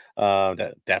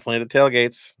 Definitely the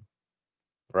tailgates,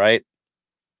 right?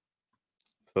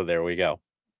 So there we go.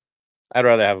 I'd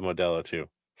rather have a Modelo too.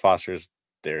 Foster's,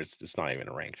 it's not even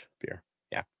a ranked beer.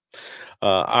 Yeah.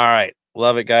 All right.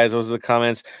 Love it, guys. Those are the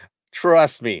comments.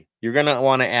 Trust me, you're going to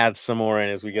want to add some more in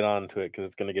as we get on to it because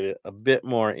it's going to get a bit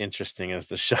more interesting as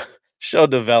the show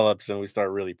develops and we start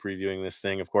really previewing this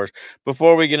thing. Of course,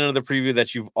 before we get into the preview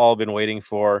that you've all been waiting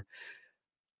for,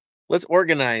 let's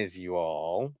organize you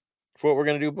all for what we're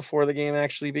going to do before the game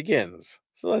actually begins.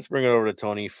 So let's bring it over to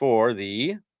Tony for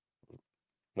the,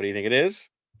 what do you think it is?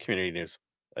 Community news.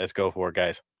 Let's go for it,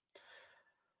 guys.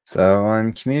 So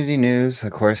on community news,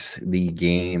 of course, the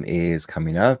game is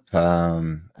coming up.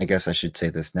 I guess I should say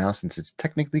this now since it's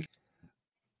technically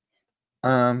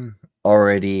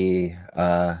already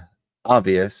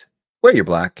obvious. Wear your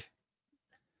black.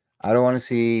 I don't want to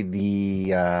see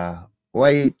the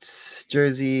white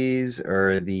jerseys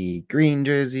or the green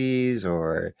jerseys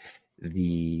or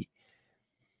the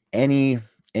any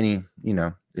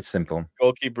it's simple.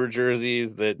 Goalkeeper jerseys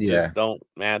that just don't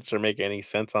match or make any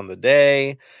sense on the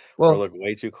day or look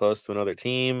way too close to another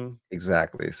team.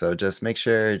 Exactly. So just make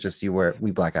sure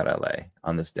we black out LA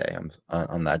on this day,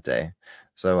 on that day.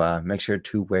 So make sure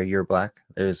to wear your black.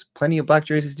 There's plenty of black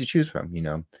jerseys to choose from.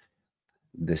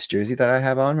 This jersey that I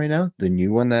have on right now, the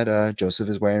new one that Joseph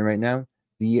is wearing right now,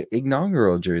 the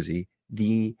inaugural jersey,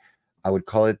 I would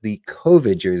call it the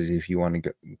COVID jersey if you want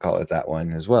to call it that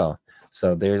one as well.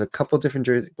 So there's a couple different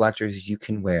black jerseys you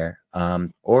can wear.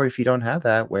 Or if you don't have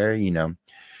that, wear,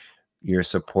 your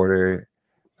supporters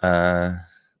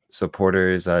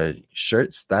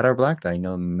shirts that are black that I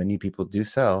know many people do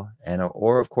sell,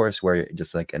 or of course wear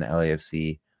just like an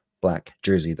LAFC black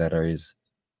jersey that is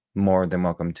more than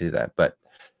welcome to that. But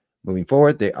moving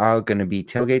forward, they are going to be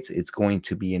tailgates. It's going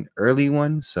to be an early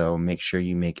one, so make sure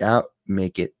you make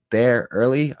it there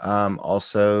early.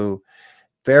 Also,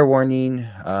 fair warning,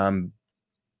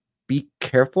 be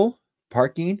careful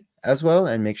parking as well,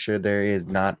 and make sure there is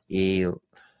not a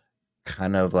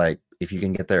kind of like, if you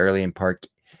can get there early and park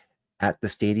at the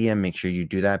stadium, make sure you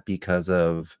do that because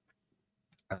of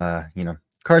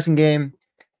Carson game.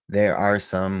 There are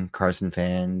some Carson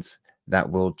fans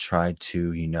that will try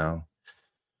to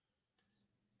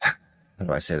how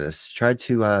do I say this? Try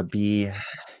to be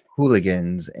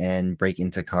hooligans and break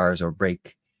into cars or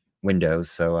break windows.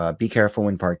 So be careful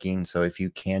when parking. So if you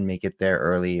can make it there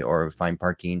early or find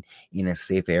parking in a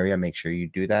safe area, make sure you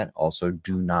do that. Also,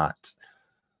 do not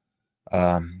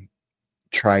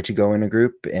try to go in a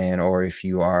group, or if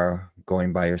you are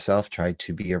going by yourself, try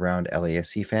to be around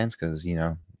LAFC fans because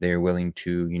they're willing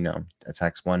to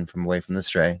attack one from away from the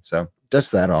stray. So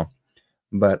just that all.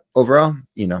 But overall,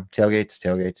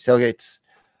 tailgates.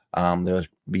 There'll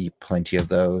be plenty of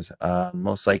those.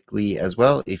 Most likely as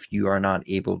well, if you are not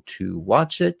able to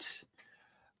watch it,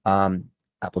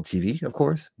 Apple TV, of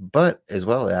course, but as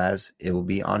well as it will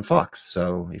be on Fox.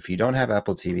 So if you don't have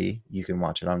Apple TV, you can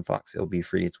watch it on Fox. It'll be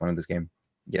free. It's one of those games.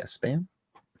 Yes, Bam?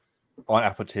 On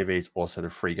Apple TV is also the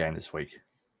free game this week.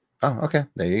 Oh, okay.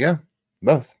 There you go.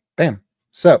 Both. Bam.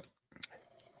 So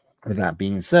with that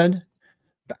being said,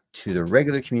 back to the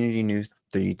regular Community News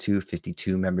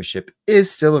 3252 membership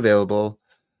is still available.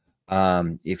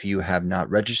 If you have not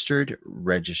registered,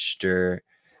 register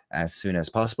as soon as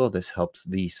possible. This helps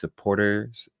the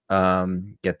supporters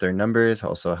get their numbers,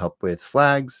 also help with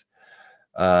flags,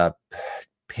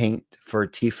 paint for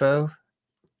TIFO,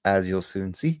 as you'll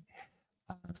soon see,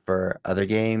 for other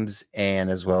games, and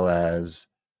as well as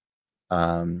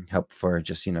help for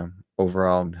just,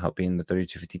 overall helping the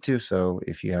 3252. So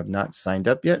if you have not signed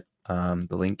up yet, the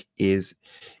link is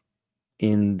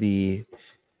in the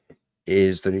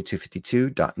is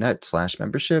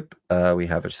 3252.net/membership. We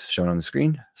have it shown on the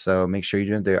screen. So make sure you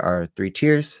do it. There are 3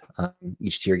 tiers.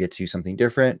 Each tier gets you something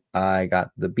different. I got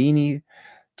the beanie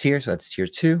tier, so that's tier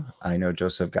 2. I know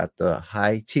Joseph got the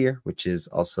high tier, which is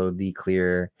also the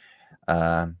clear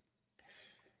fanny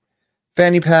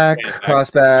pack,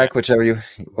 crossback, whichever you,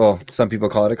 well, some people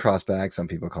call it a crossback, some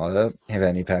people call it a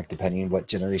fanny pack, depending on what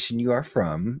generation you are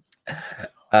from.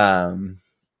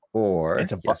 Or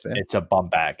it's a bum bag. It's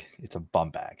a bum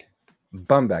bag.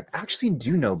 Bum bag. I actually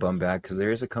do know bum bag because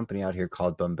there is a company out here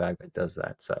called Bum Bag that does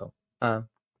that. So, well,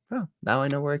 now I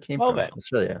know where it came from,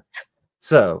 Australia.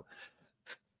 So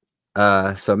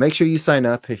make sure you sign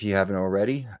up if you haven't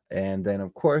already. And then,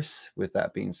 of course, with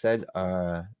that being said,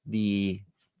 the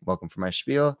welcome for my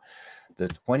spiel. The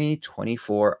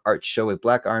 2024 art show with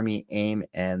Black Army, AIM,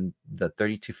 and the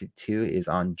 3252 is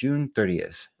on June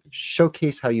 30th.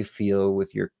 Showcase how you feel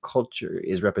with your culture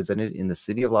is represented in the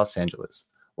city of Los Angeles.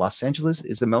 Los Angeles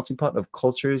is the melting pot of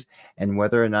cultures, and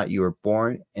whether or not you were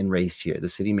born and raised here, the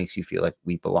city makes you feel like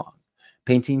we belong.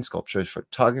 Painting, sculptures,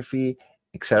 photography,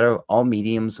 etc. All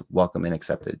mediums welcome and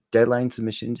accepted. Deadline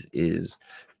submissions is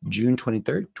June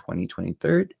 23rd,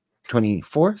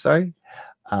 2024. Sorry.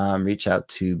 Reach out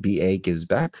to BA Gives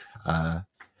Back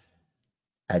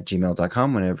at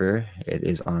gmail.com whenever it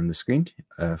is on the screen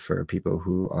for people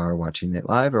who are watching it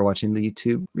live or watching the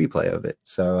YouTube replay of it.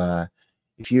 So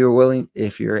if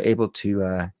you're able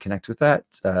to connect with that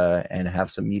and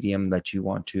have some medium that you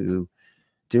want to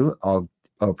do, all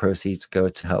proceeds go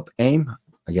to help AIM.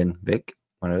 Again, Vic,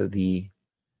 one of the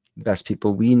best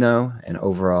people we know, and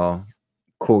overall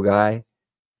cool guy.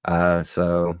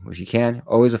 So if you can,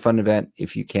 always a fun event.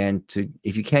 If you can't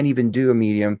even do a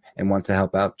medium and want to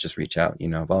help out, just reach out.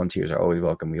 Volunteers are always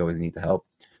welcome. We always need the help.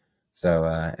 So,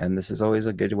 and this is always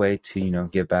a good way to,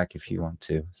 give back if you want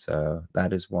to. So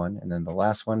that is one. And then the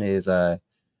last one is,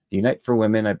 Unite for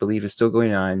Women, I believe is still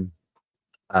going on,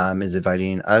 is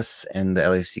inviting us and the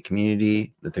LAFC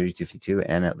community, the 3252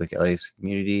 and at the LAFC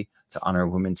community to honor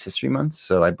Women's History Month.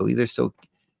 So I believe they're still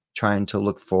trying to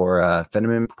look for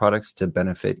feminine products to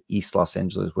benefit East Los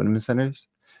Angeles women's centers.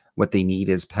 What they need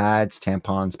is pads,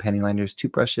 tampons, panty liners,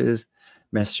 toothbrushes,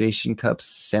 menstruation cups,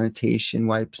 sanitation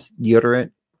wipes,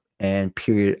 deodorant, and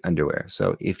period underwear.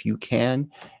 So if you can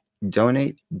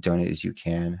donate as you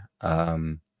can.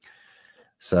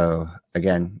 So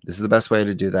again, this is the best way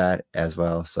to do that as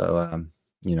well. So,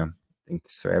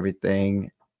 thanks for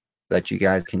everything that you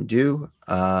guys can do.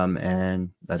 And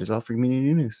that is all for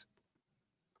community news.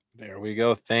 There we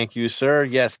go. Thank you, sir.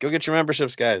 Yes, go get your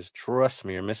memberships, guys. Trust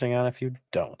me, you're missing out if you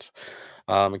don't.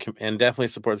 And definitely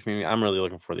support the community. I'm really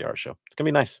looking for the art show. It's gonna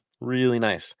be nice, really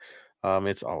nice.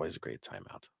 It's always a great time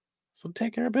out. So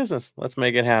take care of business. Let's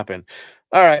make it happen.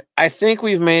 All right. I think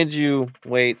we've made you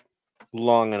wait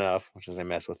long enough, which is I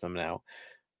mess with them now.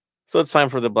 So it's time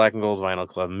for the Black and Gold Vinyl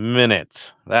Club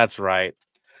Minute. That's right.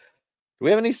 Do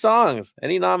we have any songs?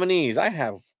 Any nominees? I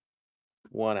have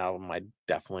one album I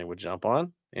definitely would jump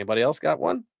on. Anybody else got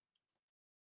one?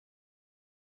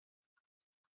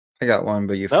 I got one,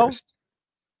 but you first.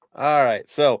 All right.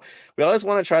 So we always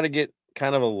want to try to get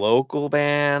kind of a local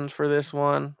band for this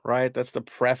one, right? That's the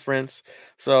preference.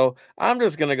 So I'm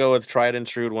just going to go with Tried and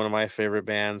True, one of my favorite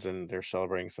bands, and they're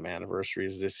celebrating some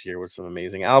anniversaries this year with some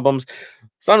amazing albums.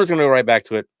 So I'm just going to go right back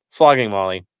to it. Flogging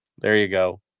Molly. There you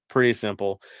go. Pretty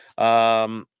simple.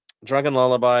 Drunken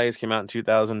Lullabies came out in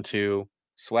 2002.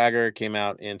 Swagger came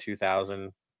out in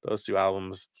 2000. Those 2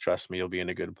 albums, trust me, you'll be in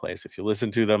a good place if you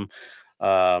listen to them.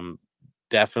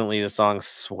 Definitely the song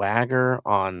Swagger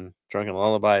on Drunken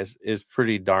Lullabies is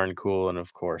pretty darn cool. And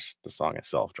of course, the song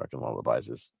itself, Drunken Lullabies,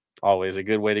 is always a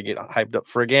good way to get hyped up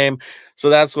for a game.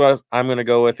 So that's what I'm going to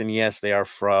go with. And yes, they are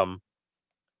from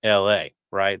LA,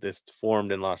 right? This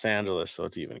formed in Los Angeles, so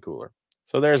it's even cooler.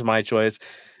 So there's my choice.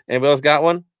 Anybody else got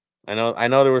one? I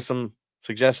know there were some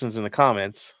suggestions in the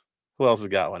comments. Who else has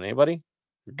got one? Anybody?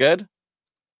 You're good?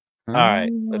 All right,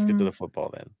 let's get to the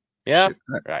football then. Yeah,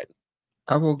 right.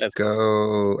 I will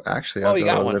go. Actually, I'll you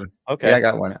go got a one. little. Okay, yeah, I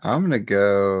got one. I'm gonna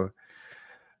go.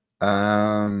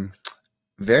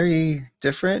 Very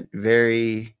different,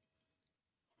 very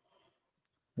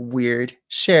weird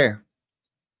share.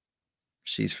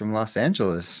 She's from Los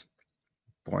Angeles,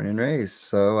 born and raised.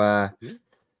 So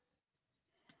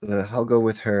I'll go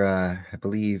with her, I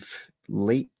believe,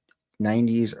 late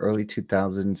 90s, early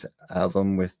 2000s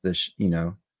album with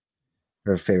the,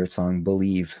 her favorite song,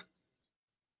 Believe.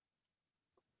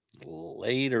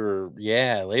 Later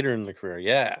in the career.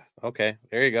 Yeah. Okay.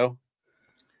 There you go.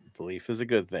 Belief is a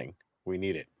good thing. We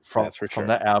need it. That's for sure. From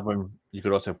that album, you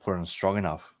could also put on Strong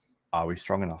Enough. Are we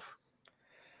strong enough?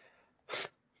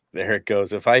 There it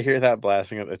goes. If I hear that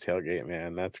blasting at the tailgate,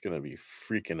 man, that's going to be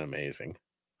freaking amazing.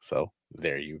 So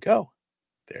there you go.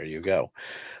 There you go.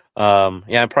 Yeah,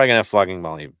 I'm probably going to have Flogging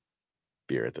Molly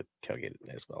beer at the tailgate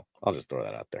as well. I'll just throw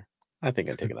that out there. I think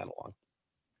I'm taking that along.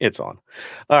 It's on.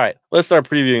 All right, let's start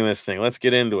previewing this thing. Let's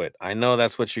get into it. I know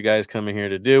that's what you guys come in here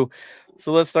to do.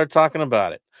 So let's start talking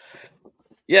about it.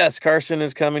 Yes, Carson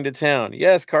is coming to town.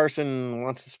 Yes, Carson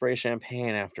wants to spray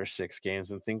champagne after 6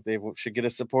 games and think they should get a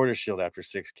supporter shield after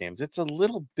 6 games. It's a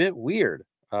little bit weird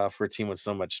for a team with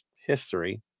so much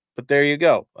history, but there you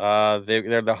go.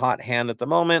 They're the hot hand at the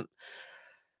moment.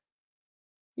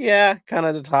 Yeah, kind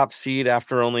of the top seed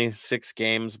after only 6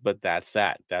 games, but that's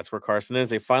that. That's where Carson is.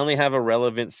 They finally have a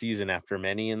relevant season after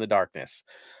many in the darkness.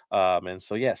 And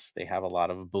so, yes, they have a lot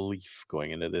of belief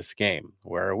going into this game.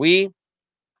 Where are we?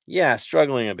 Yeah,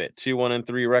 struggling a bit.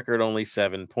 2-1-3 record, only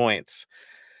 7 points.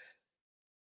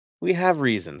 We have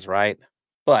reasons, right?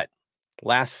 But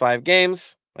last 5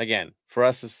 games, again, for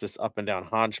us, it's this up and down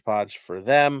hodgepodge. For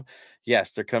them,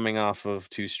 yes, they're coming off of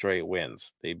 2 straight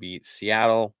wins. They beat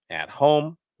Seattle at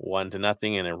home,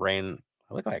 1-0 in a rain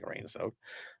soaked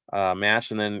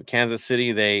match. And then Kansas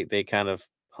City, they kind of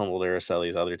humbled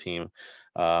Araceli's other team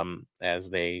as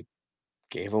they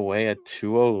gave away a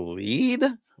 2-0 lead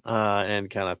and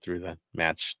kind of threw the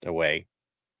match away.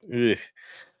 Ugh.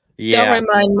 Yeah, Don't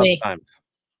remind me. sometimes.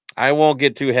 I won't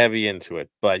get too heavy into it,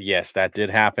 but yes, that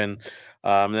did happen.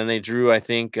 Then they drew, I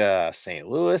think, St.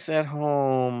 Louis at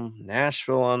home,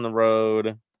 Nashville on the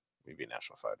road. We beat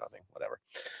Nashville 5-0, whatever.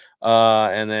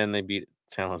 And then they beat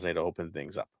San Jose to open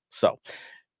things up. So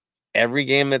every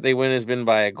game that they win has been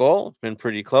by a goal, been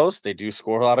pretty close. They do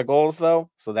score a lot of goals, though,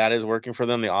 so that is working for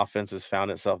them. The offense has found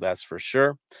itself, that's for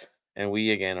sure. And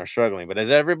we, again, are struggling. But as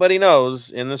everybody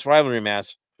knows, in this rivalry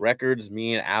match, records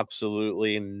mean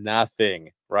absolutely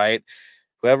nothing, right?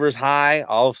 Whoever's high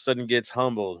all of a sudden gets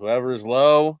humbled. Whoever's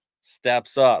low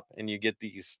steps up, and you get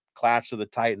these Clash of the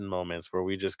Titan moments where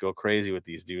we just go crazy with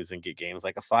these dudes and get games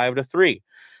like a 5-3.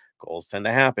 Goals tend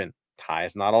to happen.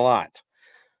 Ties, not a lot.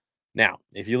 Now,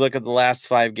 if you look at the last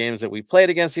 5 games that we played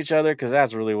against each other, because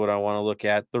that's really what I want to look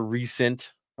at, the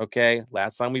recent, okay,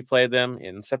 last time we played them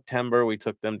in September, we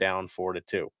took them down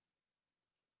 4-2.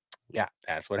 Yeah,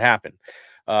 that's what happened.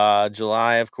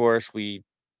 July, of course, we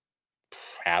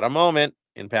had a moment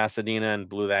in Pasadena and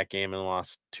blew that game and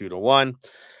lost 2-1.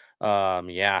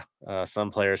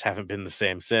 Some players haven't been the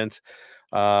same since.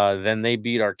 Then they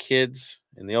beat our kids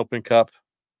in the Open Cup.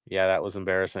 Yeah, that was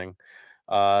embarrassing.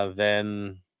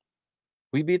 Then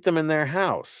we beat them in their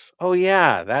house. Oh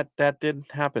yeah, that did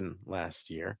happen last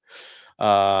year.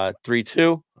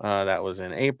 3-2. That was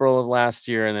in April of last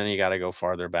year, and then you got to go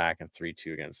farther back and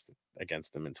 3-2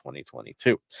 against them in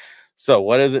 2022. So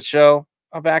what does it show?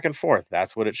 A back and forth.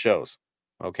 That's what it shows.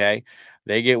 Okay,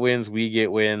 they get wins, we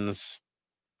get wins.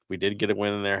 We did get a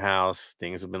win in their house.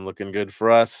 Things have been looking good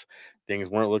for us. Things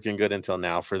weren't looking good until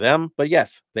now for them. But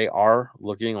yes, they are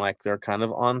looking like they're kind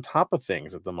of on top of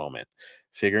things at the moment,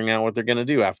 figuring out what they're going to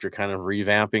do after kind of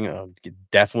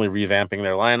definitely revamping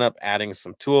their lineup, adding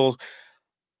some tools.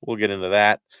 We'll get into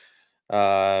that.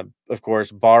 Of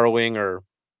course, borrowing or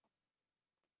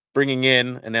bringing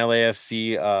in an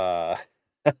LAFC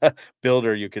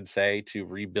builder, you could say, to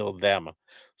rebuild them.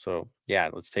 So yeah,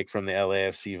 let's take from the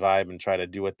LAFC vibe and try to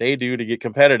do what they do to get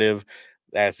competitive.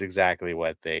 That's exactly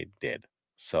what they did.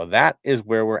 So that is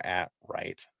where we're at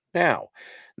right now.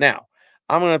 Now,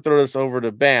 I'm going to throw this over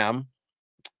to Bam.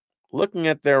 Looking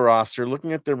at their roster,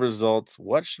 looking at their results,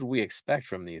 what should we expect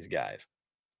from these guys?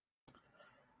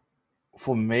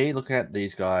 For me, looking at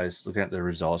these guys, looking at their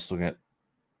results,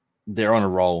 they're on a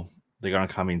roll. They're going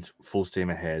to come in full steam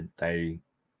ahead.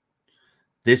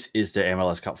 This is the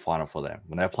MLS Cup final for them.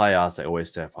 When they play us, they always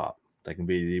step up. They can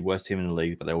be the worst team in the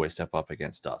league, but they always step up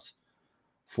against us.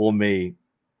 For me,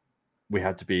 we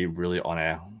have to be really on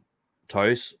our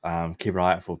toes. Keep an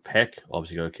eye out for Peck.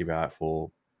 Obviously, got to keep an eye out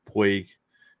for Puig,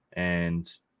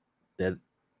 and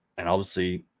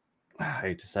obviously, I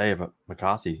hate to say it, but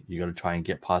McCarthy. You got to try and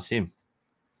get past him.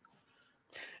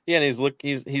 Yeah, and he's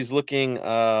looking.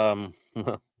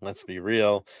 Let's be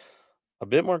real, a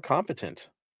bit more competent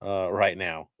right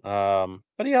now.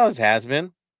 But he always has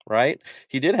been. right?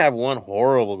 He did have one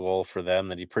horrible goal for them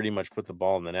that he pretty much put the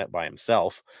ball in the net by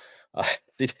himself.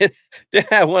 He did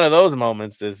have one of those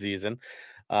moments this season.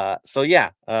 So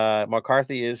yeah,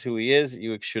 McCarthy is who he is.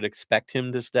 You should expect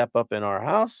him to step up in our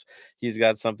house. He's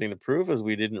got something to prove, as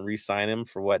we didn't re-sign him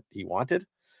for what he wanted.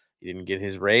 He didn't get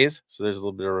his raise, so there's a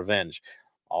little bit of revenge.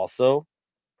 Also,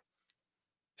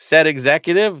 said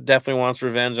executive definitely wants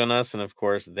revenge on us, and of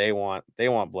course they want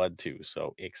blood too,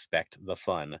 so expect the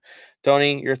fun.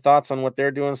 Tony, your thoughts on what they're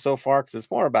doing so far, because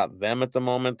it's more about them at the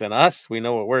moment than us. We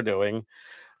know what we're doing.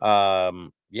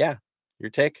 Yeah, your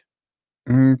take.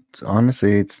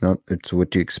 Honestly, it's not. It's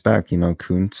what you expect.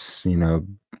 Kuntz,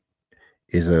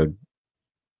 is a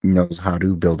knows how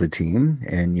to build a team,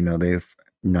 and they've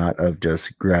not of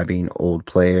just grabbing old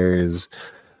players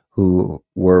who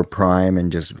were prime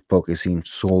and just focusing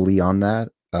solely on that.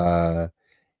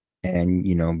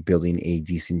 And building a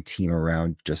decent team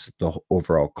around just the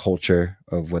overall culture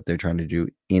of what they're trying to do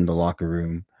in the locker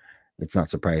room. It's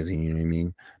not surprising, you know what I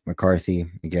mean? McCarthy,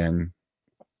 again,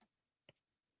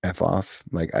 F off.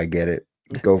 Like, I get it.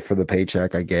 Go for the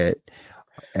paycheck. I get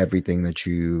everything that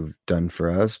you've done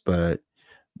for us, but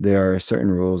there are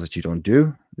certain rules that you don't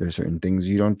do. There are certain things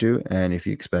you don't do. And if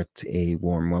you expect a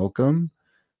warm welcome,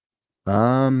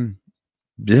 you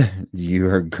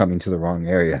are coming to the wrong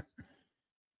area.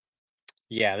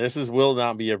 Yeah, will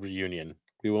not be a reunion.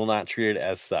 We will not treat it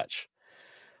as such.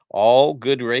 All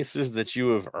good races that you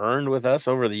have earned with us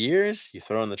over the years, you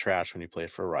throw in the trash when you play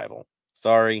for a rival.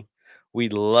 Sorry. We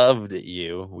loved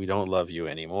you. We don't love you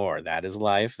anymore. That is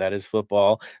life. That is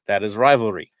football. That is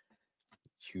rivalry.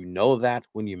 You know that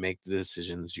when you make the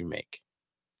decisions you make.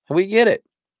 And we get it.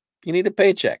 You need a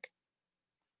paycheck.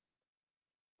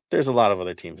 There's a lot of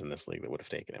other teams in this league that would have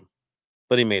taken him.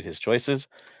 But he made his choices,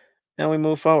 and we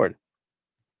move forward.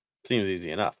 Seems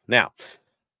easy enough. Now,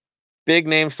 big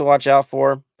names to watch out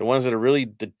for. The ones that are really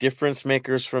the difference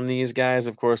makers from these guys,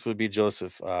 of course, would be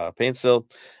Joseph Paintsill,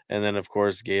 and then, of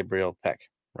course, Gabriel Peck,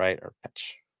 right? Or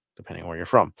Petch, depending on where you're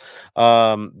from.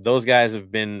 Those guys have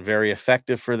been very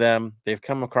effective for them. They've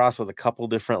come across with a couple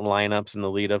different lineups in the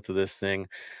lead up to this thing.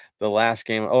 The last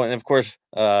game, and of course,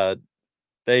 I'm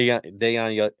going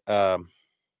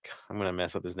to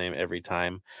mess up his name every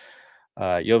time.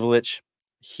 Jovic,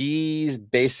 he's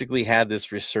basically had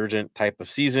this resurgent type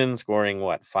of season, scoring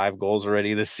 5 goals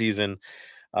already this season.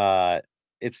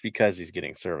 It's because he's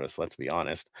getting service. Let's be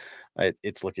honest.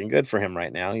 It's looking good for him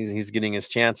right now. He's getting his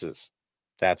chances.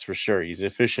 That's for sure. He's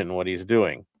efficient in what he's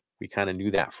doing. We kind of knew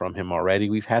that from him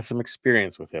already. We've had some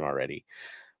experience with him already,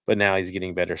 but now he's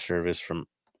getting better service from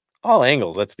all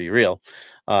angles. Let's be real.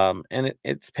 And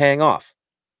it's paying off.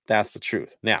 That's the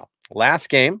truth. Now, last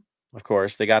game, of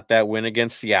course, they got that win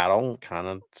against Seattle, kind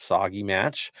of soggy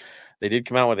match. They did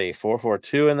come out with a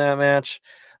 4-4-2 in that match.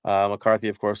 McCarthy,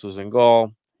 of course, was in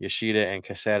goal. Yoshida and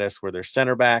Caceres were their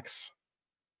center backs.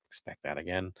 Expect that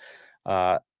again.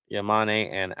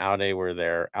 Yamane and Aude were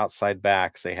their outside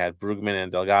backs. They had Brugman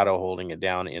and Delgado holding it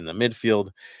down in the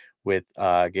midfield with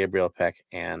Gabriel Peck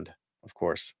and, of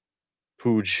course,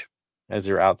 Puig as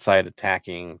their outside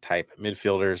attacking type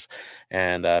midfielders.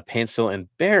 And Paintsill and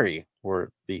Barry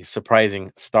were the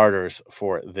surprising starters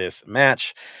for this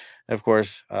match. Of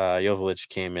course, Jovic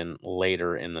came in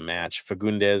later in the match.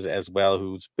 Fagundes as well,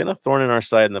 who's been a thorn in our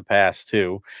side in the past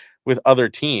too, with other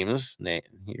teams.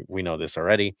 We know this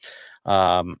already.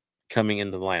 Coming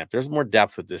into the lineup, there's more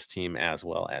depth with this team as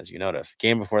well, as you notice.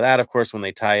 Game before that, of course, when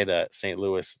they tied St.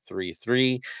 Louis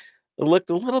 3-3, it looked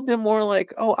a little bit more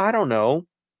like, I don't know,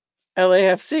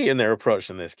 LAFC in their approach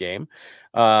in this game,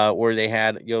 where they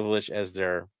had Jovic as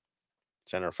their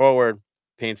center forward.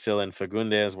 Paintsill and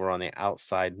Fagundes were on the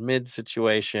outside mid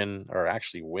situation, or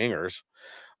actually wingers.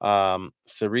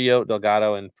 Cerrillo,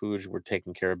 Delgado, and Puig were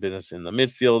taking care of business in the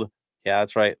midfield. Yeah,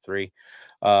 that's right, 3.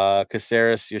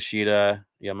 Caceres, Yoshida,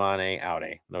 Yamane,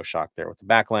 Aude. No shock there with the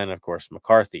backline. Of course,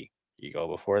 McCarthy. You go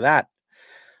before that.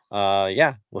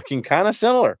 Looking kind of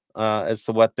similar as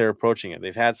to what they're approaching it.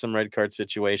 They've had some red card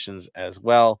situations as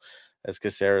well, as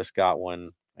Caceres got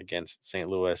one against St.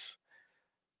 Louis.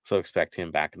 So expect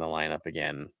him back in the lineup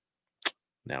again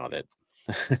now that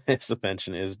his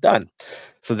suspension is done.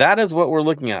 So that is what we're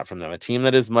looking at from them. A team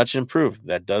that is much improved,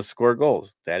 that does score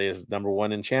goals. That is number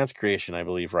 1 in chance creation, I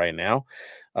believe, right now.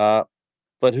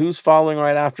 But who's following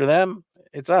right after them?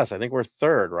 It's us. I think we're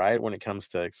 3rd, right, when it comes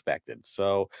to expected.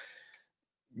 So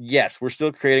yes, we're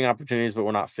still creating opportunities, but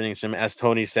we're not finishing them. As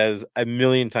Tony says a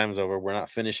million times over, we're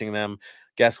not finishing them.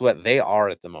 Guess what? They are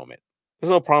at the moment. There's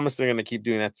no promise they're going to keep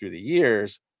doing that through the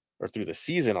years or through the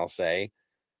season, I'll say,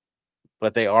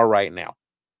 but they are right now.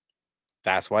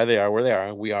 That's why they are where they are,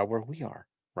 and we are where we are.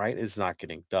 right, is not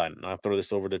getting done. And I'll throw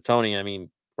this over to Tony. I mean,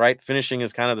 right, finishing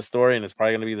is kind of the story, and it's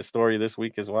probably going to be the story this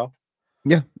week as well.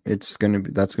 Yeah, that's gonna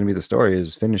be the story,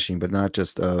 is finishing, but not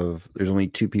just of. There's only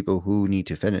two people who need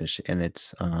to finish, and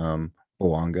it's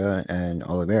Bouanga and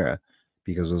Oliveira,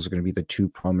 because those are going to be the two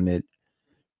prominent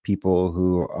people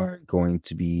who are going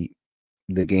to be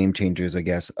the game changers, I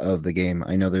guess, of the game.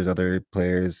 I know there's other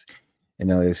players in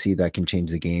LAFC that can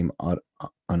change the game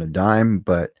on a dime,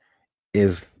 but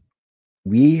if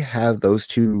we have those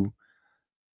two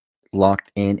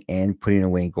locked in and putting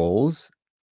away goals,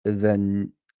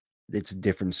 then it's a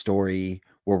different story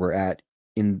where we're at,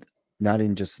 in not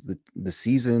in just the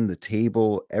season, the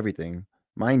table, everything.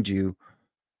 Mind you,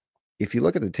 if you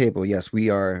look at the table, yes, we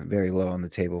are very low on the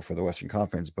table for the Western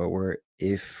Conference, but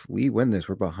if we win this,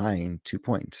 we're behind 2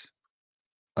 points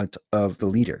of the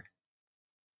leader.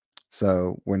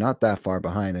 So we're not that far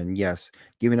behind. And yes,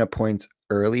 giving up points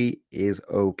early is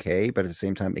okay, but at the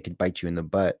same time, it could bite you in the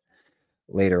butt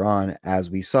later on,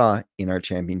 as we saw in our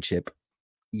championship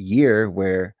year,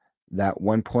 where that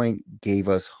 1 point gave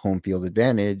us home field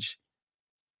advantage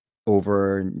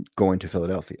over going to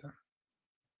Philadelphia.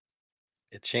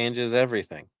 It changes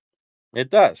everything. It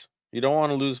does. You don't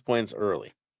want to lose points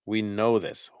early. We know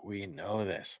this.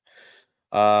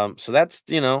 So that's,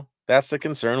 that's the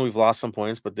concern. We've lost some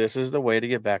points, but this is the way to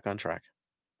get back on track.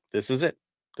 This is it.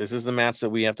 This is the match that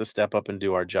we have to step up and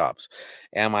do our jobs.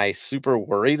 Am I super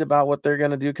worried about what they're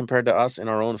going to do compared to us in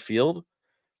our own field?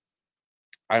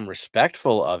 I'm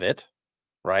respectful of it,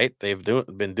 right? They've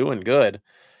been doing good,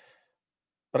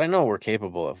 but I know we're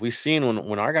capable of. We've seen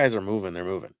when our guys are moving, they're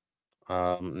moving.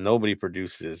 Nobody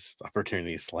produces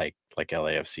opportunities like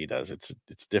LAFC does. It's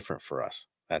different for us.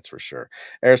 That's for sure.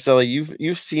 Araceli,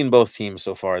 you've seen both teams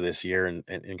so far this year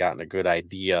and gotten a good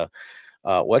idea.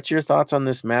 What's your thoughts on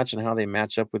this match and how they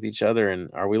match up with each other? And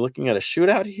are we looking at a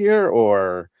shootout here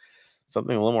or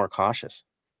something a little more cautious?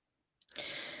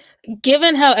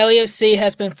 Given how LAFC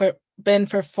has been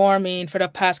performing for the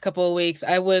past couple of weeks,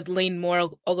 I would lean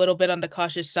a little bit on the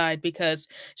cautious side, because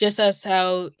just as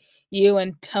how you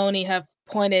and Tony have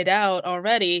pointed out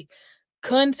already,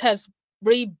 Kuntz has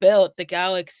rebuilt the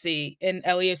Galaxy in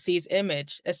LAFC's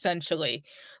image, essentially,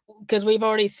 because we've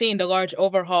already seen the large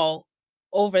overhaul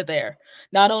over there,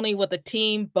 not only with the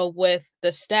team, but with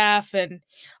the staff and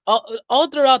all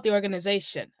throughout the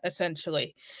organization,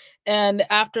 essentially. And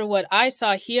after what I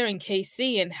saw here in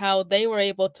KC and how they were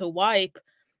able to wipe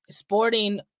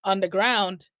Sporting on the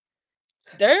ground,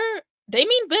 they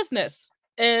mean business.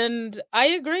 And I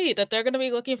agree that they're going to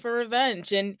be looking for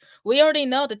revenge. And we already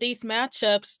know that these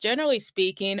matchups, generally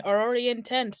speaking, are already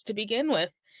intense to begin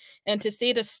with. And to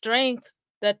see the strength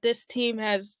that this team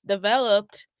has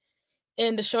developed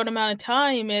in the short amount of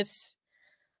time, it's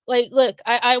like, look,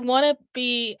 I want to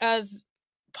be as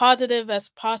positive as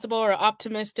possible, or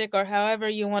optimistic, or however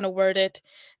you want to word it,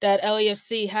 that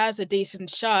LAFC has a decent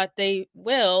shot. They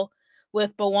will,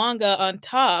 with Bouanga on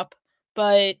top.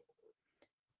 But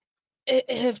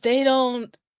if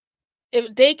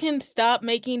they can stop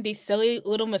making these silly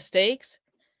little mistakes,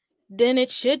 then it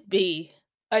should be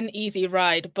an easy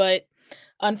ride. But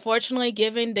unfortunately,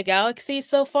 given the Galaxy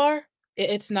so far,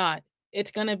 it's not.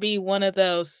 It's going to be one of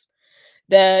those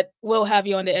that will have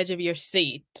you on the edge of your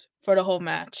seat for the whole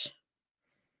match.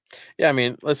 Yeah, I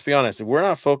mean, let's be honest. We're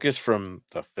not focused from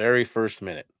the very first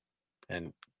minute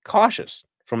and cautious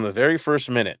from the very first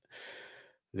minute.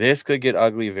 This could get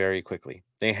ugly very quickly.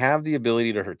 They have the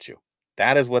ability to hurt you.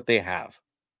 That is what they have.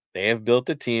 They have built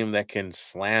a team that can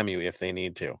slam you if they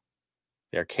need to.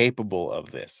 They're capable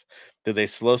of this. Do they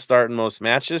slow start in most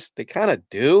matches? They kind of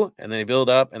do, and they build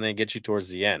up and they get you towards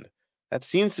the end. That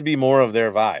seems to be more of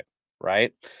their vibe,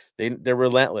 right? They're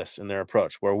relentless in their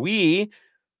approach, where we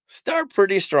start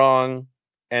pretty strong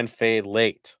and fade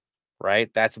late,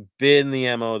 right? That's been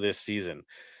the MO this season.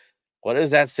 What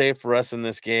does that say for us in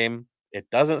this game? It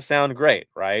doesn't sound great,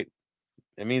 right?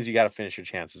 It means you got to finish your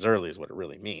chances early is what it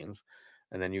really means.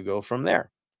 And then you go from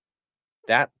there.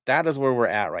 That is where we're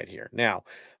at right here. Now,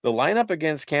 the lineup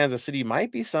against Kansas City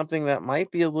might be something that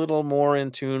might be a little more in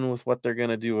tune with what they're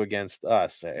going to do against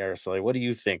us. Araceli, what do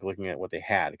you think looking at what they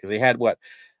had? Because they had what?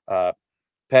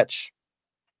 Petch,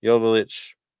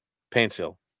 Jovic,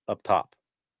 Paintsill up top.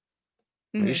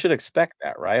 Mm-hmm. You should expect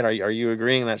that, right? Are you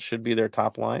agreeing that should be their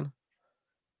top line?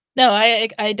 No,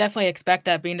 I definitely expect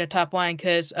that being their top line,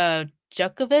 because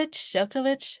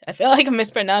Djokovic, I feel like I'm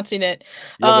mispronouncing it.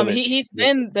 He's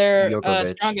been their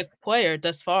strongest player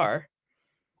thus far,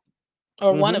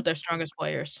 or one of their strongest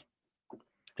players.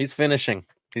 He's finishing.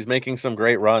 He's making some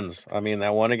great runs. I mean,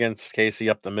 that one against Casey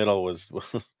up the middle was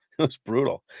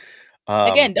brutal.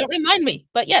 Again, don't remind me,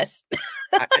 but yes.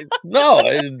 No,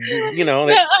 you know,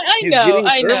 No, I he's know, getting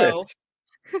I service. know.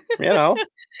 You know,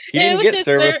 he It didn't was get just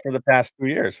service very for the past 2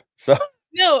 years. So,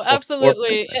 no, or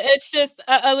absolutely. It's just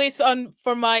at least on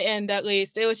for my end, at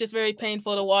least it was just very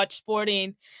painful to watch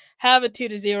Sporting have a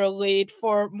 2-0 lead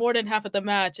for more than half of the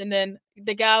match, and then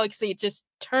the Galaxy just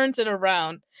turns it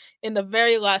around in the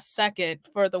very last second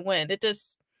for the win. It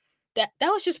just that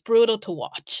was just brutal to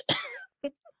watch.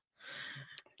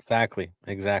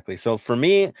 Exactly. So for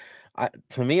me,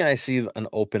 I see an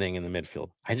opening in the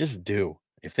midfield. I just do.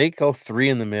 If they go 3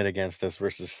 in the mid against us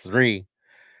versus 3,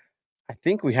 I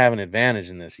think we have an advantage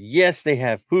in this. Yes, they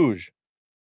have Puig,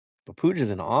 but Puig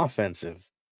is an offensive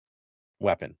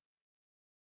weapon.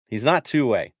 He's not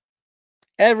two-way.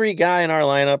 Every guy in our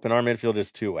lineup in our midfield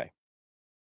is two-way.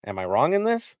 Am I wrong in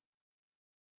this?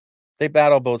 They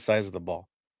battle both sides of the ball.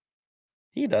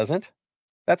 He doesn't.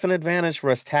 That's an advantage for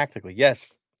us tactically.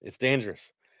 Yes, it's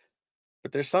dangerous.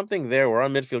 But there's something there where our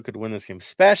midfield could win this game,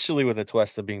 especially with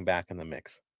Atuesta being back in the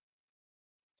mix.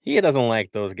 He doesn't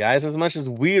like those guys as much as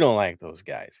we don't like those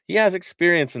guys. He has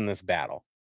experience in this battle.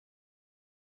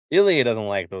 Ilya doesn't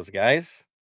like those guys.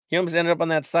 He almost ended up on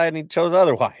that side and he chose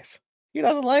otherwise. He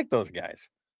doesn't like those guys.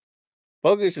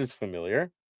 Bogusz is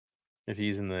familiar if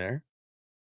he's in there.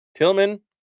 Tillman,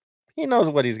 he knows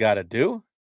what he's got to do.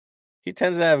 He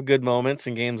tends to have good moments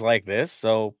in games like this,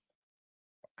 so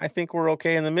I think we're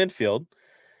okay in the midfield.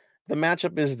 The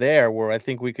matchup is there where I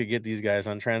think we could get these guys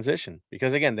on transition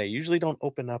because, again, they usually don't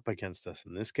open up against us.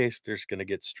 In this case, there's going to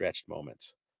get stretched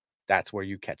moments. That's where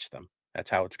you catch them. That's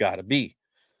how it's got to be.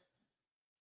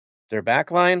 Their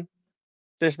back line,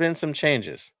 there's been some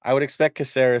changes. I would expect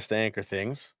Caceres to anchor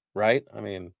things, right? I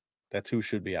mean, that's who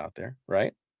should be out there,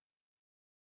 right?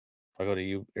 I'll go to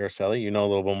you, Araceli. You know a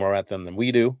little bit more about them than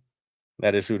we do.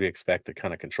 That is who to expect to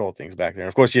kind of control things back there. And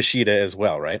of course, Yoshida as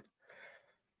well, right?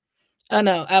 Oh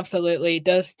no, absolutely.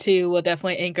 Those two will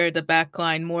definitely anchor the back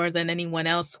line more than anyone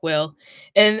else will.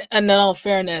 And in all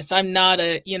fairness, I'm not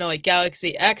a a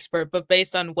Galaxy expert, but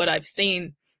based on what I've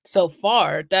seen so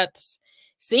far, that's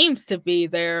seems to be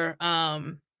their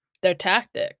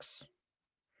tactics.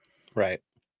 Right.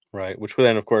 Which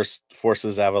then, of course,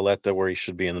 forces Zavaleta where he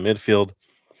should be in the midfield.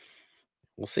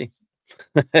 We'll see.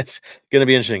 It's going to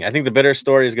be interesting. I think the better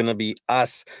story is going to be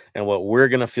us and what we're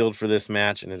going to field for this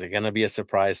match. And is it going to be a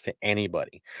surprise to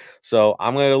anybody? So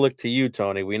I'm going to look to you,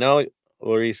 Tony. We know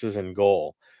Lloris is in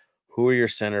goal. Who are your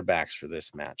center backs for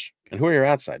this match? And who are your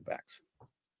outside backs?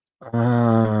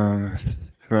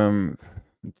 From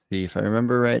let's see if I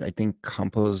remember right, I think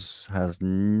Campos has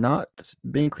not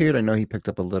been cleared. I know he picked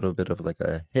up a little bit of like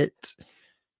a hit.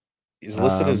 He's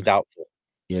listed as doubtful.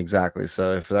 Yeah, exactly.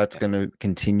 So if that's going to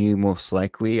continue, most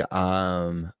likely,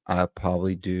 I'll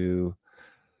probably do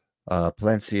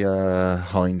Palencia,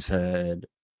 Hollingshead,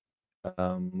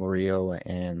 Murillo,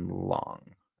 and Long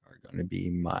are going to be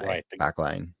my back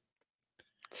line.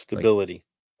 Stability.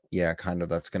 Yeah, kind of.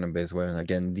 That's going to be when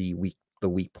again the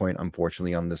weak point,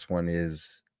 unfortunately, on this one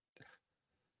is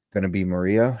going to be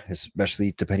Murillo,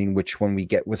 especially depending which one we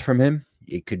get with from him.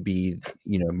 It could be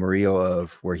Murillo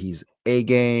of where he's a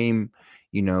game,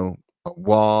 a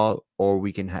wall, or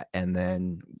we can and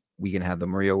then we can have the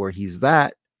Murillo where he's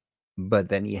that, but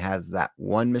then he has that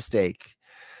one mistake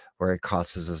where it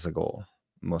costs us a goal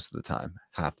most of the time,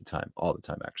 half the time, all the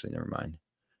time. Actually, never mind.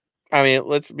 I mean,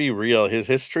 let's be real. His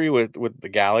history with the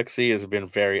Galaxy has been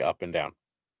very up and down.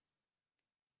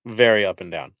 Very up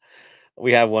and down.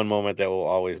 We have one moment that will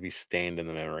always be stained in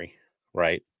the memory,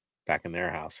 right? Back in their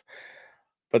house.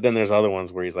 But then there's other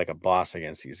ones where he's like a boss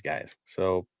against these guys.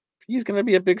 So he's going to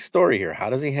be a big story here. How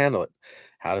does he handle it?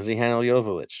 How does he handle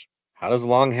Jovic? How does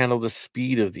Long handle the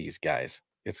speed of these guys?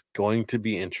 It's going to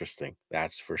be interesting.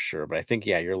 That's for sure. But I think,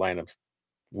 yeah, your lineup's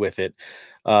with it.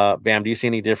 Bam, do you see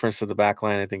any difference to the back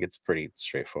line? I think it's pretty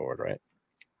straightforward, right?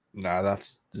 No,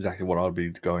 that's exactly what I'd be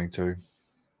going to.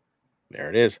 There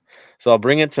it is. So I'll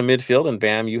bring it to midfield, and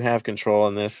Bam, you have control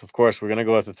on this. Of course, we're going to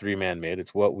go with the 3-man mid.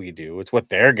 It's what we do. It's what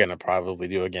they're going to probably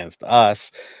do against us.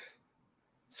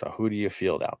 So who do you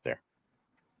field out there?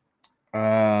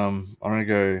 I'm going to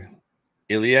go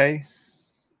Ilya,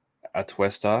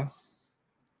 Atuesta.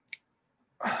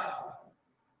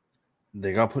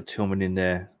 They're going to put Tillman in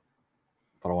there,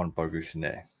 but I want Bogusz in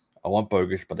there. I want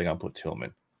Bogusz, but they're going to put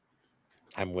Tillman.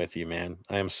 I'm with you, man.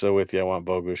 I am so with you. I want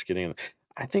Bogusz getting in.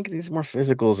 I think he's more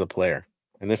physical as a player,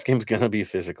 and this game's going to be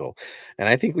physical. And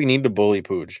I think we need to bully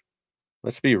Puig.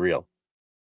 Let's be real.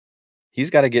 He's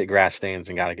got to get grass stains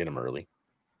and got to get him early.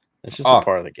 It's just a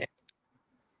part of the game.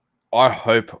 I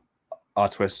hope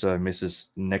Atuesta misses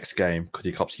next game because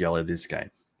he cops yellow this game.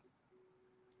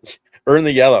 Earn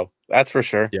the yellow. That's for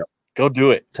sure. Yep. Go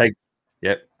do it. Take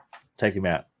Take him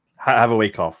out. Have a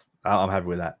week off. I'm happy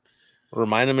with that.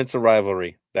 Remind him it's a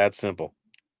rivalry. That's simple.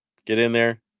 Get in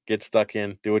there, get stuck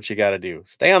in, do what you got to do.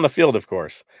 Stay on the field, of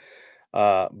course,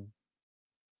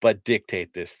 but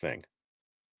dictate this thing.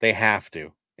 They have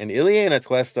to. And Ilie and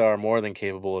Atuesta are more than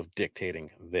capable of dictating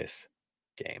this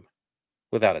game,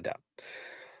 without a doubt.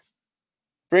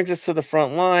 Brings us to the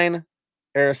front line.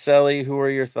 Araceli, who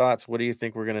are your thoughts? What do you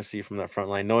think we're going to see from that front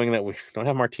line, knowing that we don't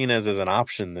have Martinez as an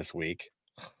option this week?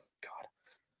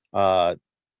 God.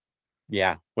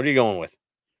 Yeah. What are you going with?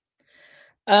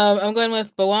 I'm going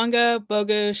with Bawanga,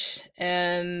 Bogusz,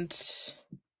 and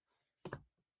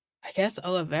I guess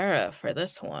Oliveira for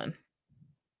this one.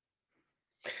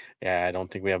 Yeah, I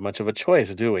don't think we have much of a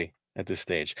choice, do we, at this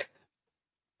stage?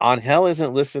 Angel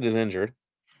isn't listed as injured.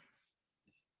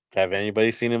 Have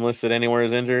anybody seen him listed anywhere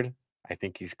as injured? I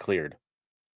think he's cleared.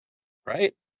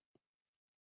 Right?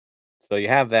 So you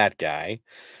have that guy.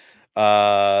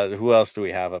 Who else do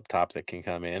we have up top that can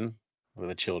come in? With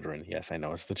the children. Yes, I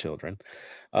know it's the children.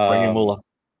 Bring in Muller.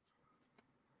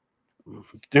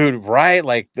 Dude, right?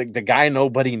 Like the guy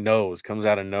nobody knows comes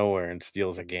out of nowhere and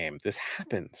steals a game. This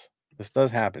happens. This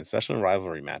does happen, especially in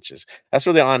rivalry matches. That's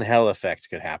where the on-hell effect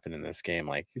could happen in this game.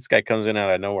 Like, this guy comes in out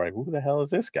of nowhere, like, who the hell is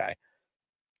this guy?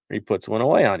 Or he puts one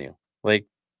away on you. Like,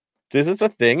 this is a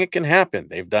thing. It can happen.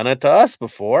 They've done it to us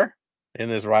before in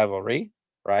this rivalry,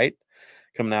 right?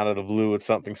 Coming out of the blue with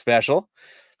something special.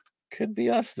 Could be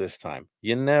us this time.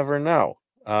 You never know.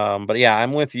 But yeah,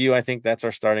 I'm with you. I think that's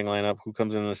our starting lineup. Who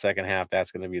comes in the second half?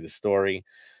 That's going to be the story.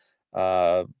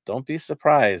 Don't be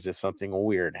surprised if something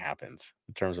weird happens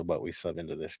in terms of what we sub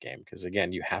into this game. Because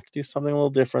again, you have to do something a little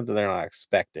different that they're not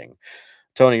expecting.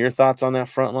 Tony, your thoughts on that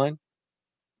front line?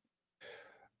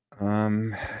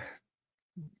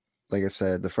 Like I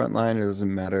said, the front line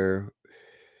doesn't matter.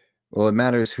 Well, it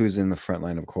matters who's in the front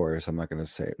line, of course. I'm not going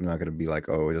to be like,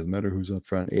 oh, it doesn't matter who's up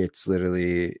front. It's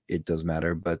literally, it does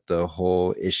matter. But the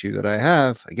whole issue that I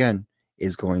have, again,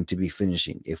 is going to be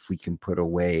finishing. If we can put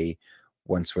away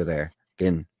once we're there.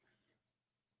 Again,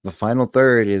 the final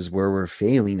third is where we're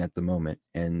failing at the moment.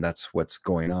 And that's what's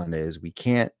going on is we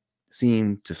can't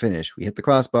seem to finish. We hit the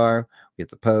crossbar, we hit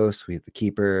the post, we hit the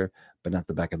keeper, but not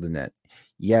the back of the net.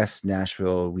 Yes,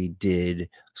 Nashville, we did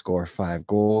score 5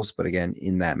 goals, but again,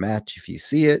 in that match, if you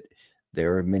see it,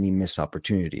 there are many missed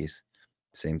opportunities.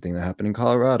 Same thing that happened in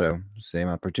Colorado, same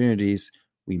opportunities,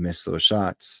 we missed those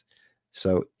shots.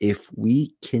 So if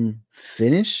we can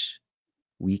finish,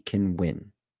 we can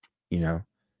win,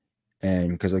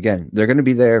 And because again, they're going to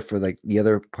be there for like the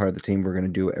other part of the team. We're going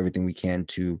to do everything we can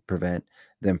to prevent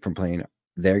them from playing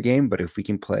their game. But if we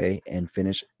can play and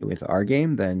finish with our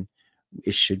game, then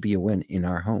it should be a win in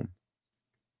our home.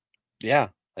 Yeah,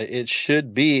 it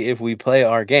should be if we play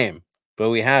our game, but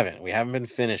we haven't. We haven't been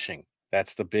finishing.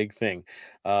 That's the big thing.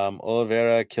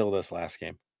 Oliveira killed us last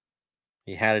game.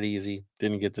 He had it easy,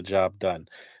 didn't get the job done.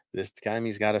 This time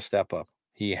he's got to step up.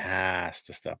 He has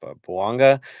to step up.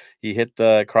 Bawanga, he hit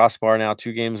the crossbar now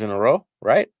 2 games in a row,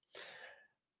 right?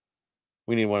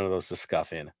 We need one of those to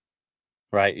scuff in,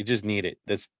 right? You just need it.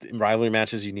 That's in rivalry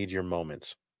matches. You need your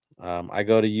moments. I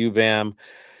go to you, Bam.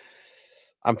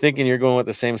 I'm thinking you're going with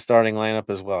the same starting lineup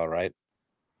as well, right?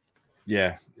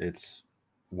 Yeah, it's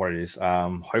what it is.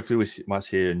 Hopefully we might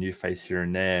see a new face here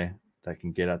and there that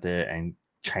can get out there and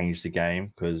change the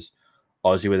game, because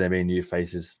obviously with there being new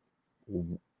faces,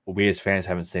 we as fans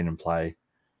haven't seen them play.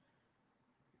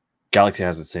 Galaxy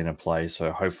hasn't seen them play,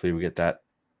 so hopefully we get that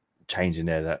change in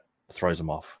there that throws them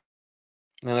off.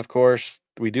 And of course,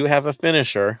 we do have a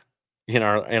finisher in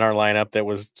our lineup that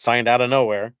was signed out of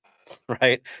nowhere,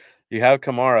 right? You have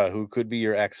Kamara, who could be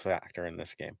your X factor in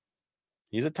this game.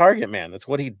 He's a target man. That's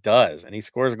what he does, and he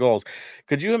scores goals.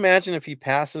 Could you imagine if he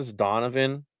passes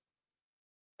Donovan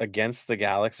against the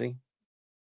Galaxy?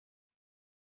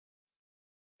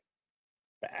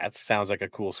 That sounds like a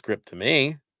cool script to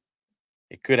me.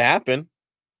 It could happen.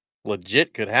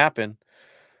 Legit could happen.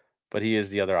 But he is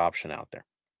the other option out there.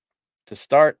 To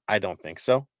start, I don't think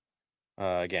so.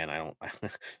 Again, I don't.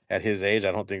 At his age,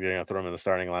 I don't think they're going to throw him in the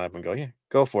starting lineup and go, yeah,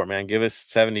 go for it, man. Give us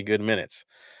 70 good minutes.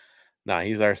 Nah,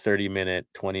 he's our 30-minute,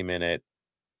 20-minute,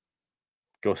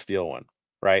 go steal one,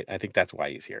 right? I think that's why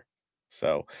he's here.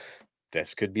 So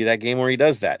this could be that game where he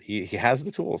does that. He has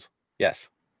the tools. Yes.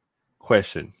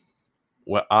 Question.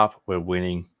 We're up, we're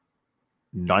winning.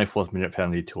 94th minute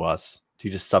penalty to us. Do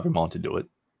you just sub him on to do it?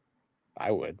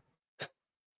 I would.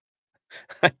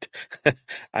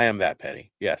 I am that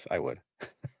petty. Yes, I would.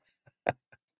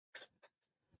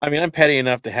 I mean, I'm petty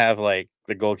enough to have like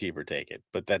the goalkeeper take it,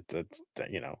 but that's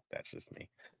just me.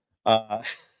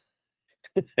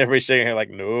 Everybody's shaking their head like,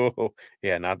 no,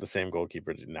 yeah, not the same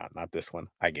goalkeeper. Not this one.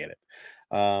 I get it.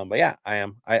 But yeah, I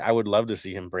am. I would love to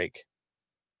see him break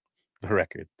the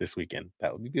record this weekend.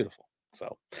 That would be beautiful.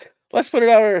 So let's put it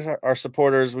out to our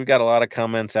supporters. We've got a lot of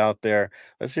comments out there.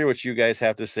 Let's hear what you guys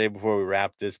have to say before we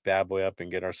wrap this bad boy up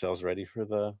and get ourselves ready for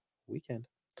the weekend.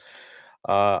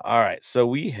 All right. So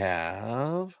we've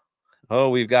got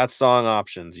song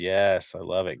options. Yes, I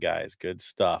love it, guys. Good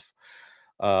stuff.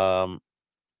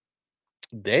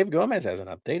 Dave Gomez has an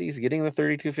update. He's getting the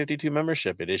 3252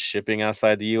 membership. It is shipping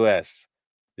outside the US.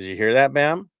 Did you hear that,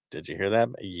 Bam? Did you hear that?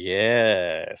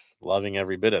 Yes. Loving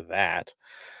every bit of that.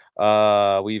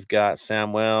 We've got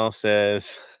Samuel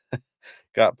says,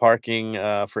 got parking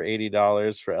for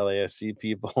 $80 for LAFC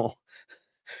people.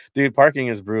 Dude, parking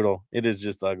is brutal. It is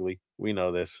just ugly. We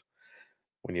know this.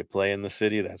 When you play in the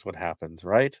city, that's what happens,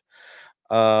 right?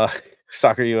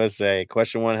 Soccer USA.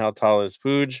 Question 1, how tall is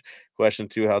Pooj? Question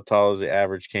 2, how tall is the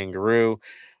average kangaroo?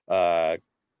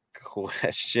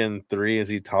 Question 3, is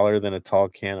he taller than a tall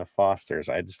can of Foster's?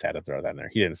 I just had to throw that in there.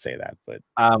 He didn't say that, but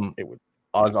it would.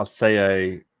 I'd say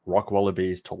a rock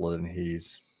wallaby is taller than he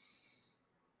is.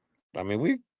 I mean,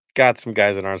 we got some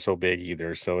guys that aren't so big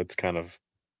either, so it's kind of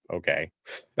okay.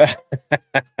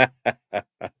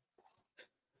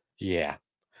 Yeah.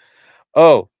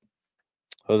 Oh,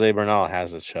 Jose Bernal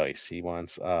has a choice. He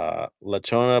wants La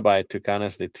Chona by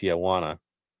Tucanes de Tijuana.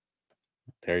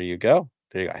 There you go.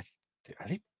 There you go. Are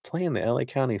they playing the LA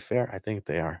County Fair? I think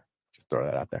they are. Just throw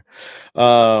that out there.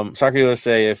 Soccer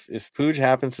USA, if Pooj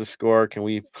happens to score, can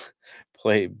we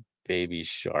play Baby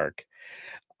Shark?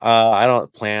 I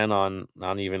don't plan on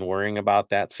not even worrying about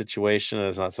that situation.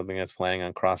 It's not something that's planning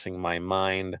on crossing my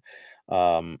mind.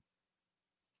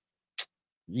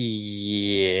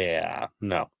 Yeah,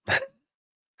 no.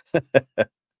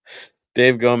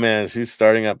 Dave Gomez, who's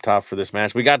starting up top for this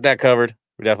match? We got that covered.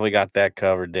 We definitely got that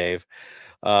covered, Dave.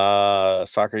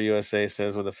 Soccer USA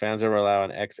says, will the fans ever allow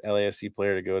an ex-LAFC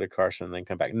player to go to Carson and then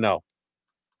come back? No.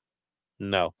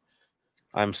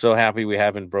 I'm so happy we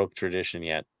haven't broke tradition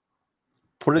yet.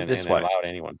 Put it this way. Allowed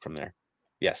anyone from there.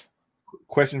 Yes.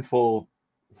 Question for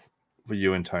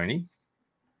you and Tony,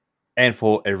 and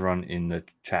for everyone in the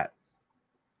chat.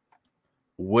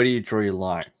 Where do you draw your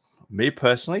line? Me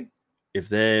personally, if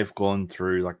they've gone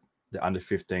through like the under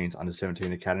 15s, under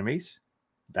 17 academies,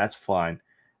 that's fine.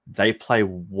 They play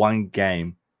one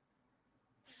game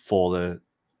for the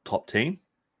top team.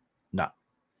 No.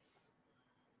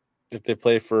 If they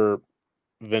play for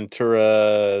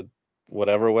Ventura,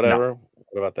 whatever. No.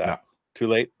 What about that? No. Too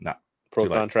late? No. Pro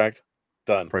contract?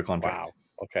 Done. Pro contract. Wow.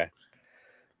 Okay.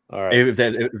 All right. If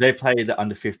they play the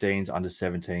under 15s, under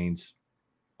 17s,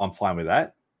 I'm fine with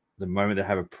that. The moment they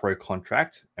have a pro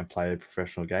contract and play a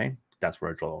professional game, that's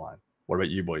where I draw the line. What about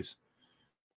you boys?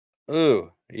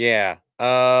 Ooh, yeah.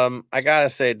 I gotta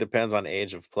say it depends on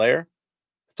age of player.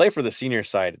 Play for the senior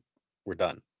side, we're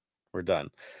done.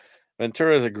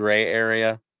 Ventura is a gray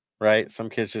area, right? Some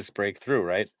kids just break through,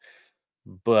 right?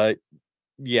 But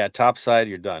yeah, top side,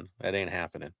 you're done. That ain't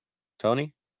happening.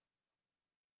 Tony?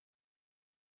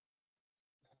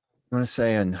 I'm gonna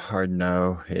say a hard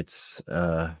no. It's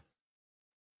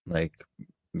like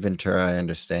Ventura, I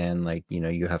understand, like,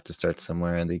 you have to start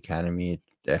somewhere in the academy.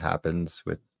 It happens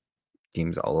with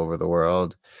teams all over the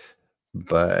world.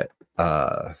 But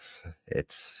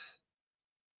it's,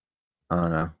 I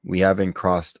don't know. We haven't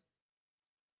crossed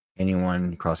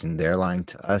anyone crossing their line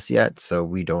to us yet, so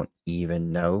we don't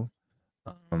even know.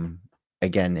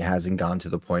 Again, it hasn't gone to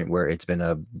the point where it's been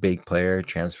a big player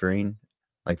transferring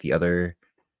like the other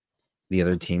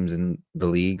teams in the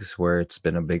leagues, where it's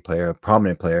been a big player, a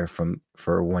prominent player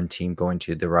for one team going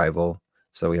to the rival.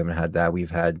 So we haven't had that.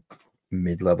 We've had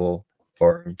mid-level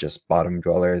or just bottom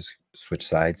dwellers switch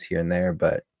sides here and there,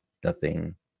 but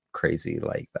nothing crazy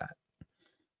like that.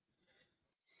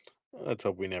 Let's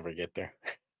hope we never get there.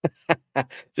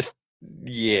 Just,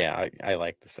 yeah, I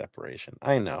like the separation.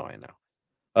 I know.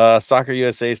 Soccer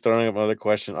USA is throwing up another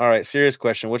question. All right, serious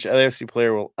question. Which LAFC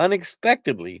player will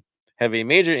unexpectedly have a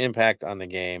major impact on the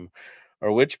game,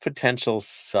 or which potential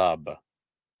sub?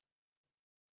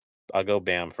 I'll go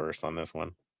Bam first on this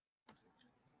one.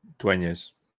 Dueñas.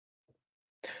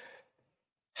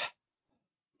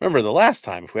 Remember the last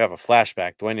time, if we have a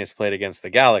flashback, Dueñas played against the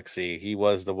Galaxy. He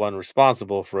was the one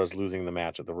responsible for us losing the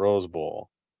match at the Rose Bowl.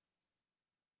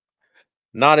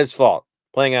 Not his fault.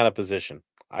 Playing out of position.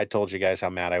 I told you guys how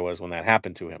mad I was when that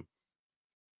happened to him.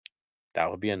 That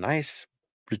would be a nice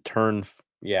return.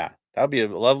 Yeah, that would be a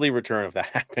lovely return if that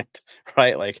happened,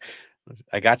 right? Like,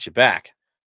 I got you back.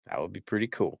 That would be pretty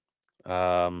cool.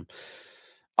 I'll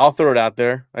I'll throw it out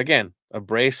there again. A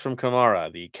brace from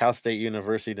Kamara, the Cal State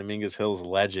University Dominguez Hills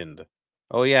legend.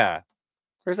 Oh yeah,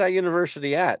 where's that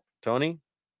university at, Tony?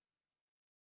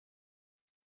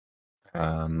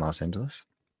 Los Angeles.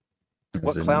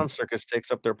 What clown circus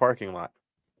takes up their parking lot?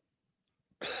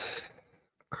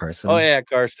 Carson. Oh yeah,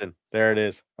 Carson. There it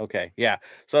is. Okay, yeah.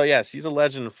 So yes, he's a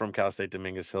legend from Cal State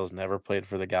Dominguez Hills. Never played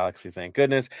for the Galaxy, thank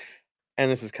goodness. And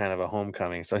this is kind of a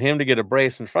homecoming. So him to get a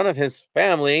brace in front of his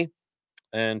family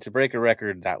and to break a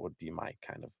record, that would be my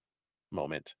kind of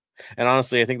moment. And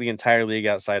honestly, I think the entire league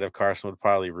outside of Carson would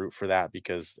probably root for that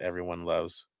because everyone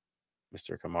loves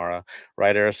Mr. Kamara.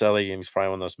 Right, Araceli? He's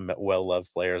probably one of those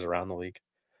well-loved players around the league.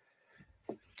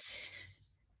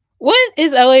 What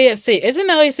is LAFC? Isn't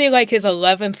LAFC like his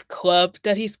 11th club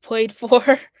that he's played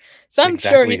for? So I'm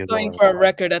sure Exactly he's his going 11th for a club.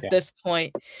 record at Yeah. this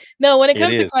point. No, when it It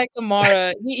comes to is. Kai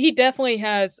Kamara, he definitely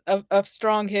has a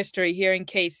strong history here in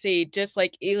KC, just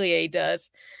like Ilie does.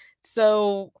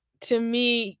 So to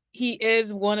me, he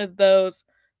is one of those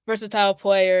versatile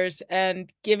players,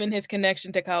 and given his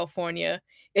connection to California,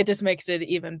 it just makes it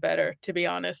even better, to be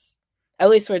honest. At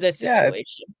least for this Yeah,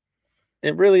 situation.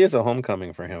 it really is a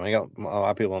homecoming for him. I got a lot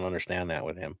of people don't understand that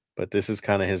with him, but this is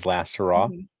kind of his last hurrah.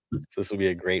 Mhm. So this will be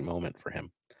a great moment for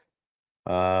him.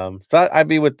 So I'd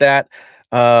be with that.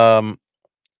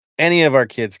 Any of our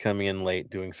kids coming in late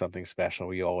doing something special,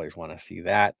 we always want to see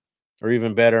that. Or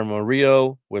even better,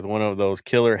 Murillo with one of those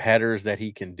killer headers that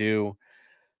he can do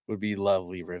would be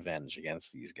lovely revenge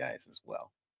against these guys as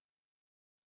well.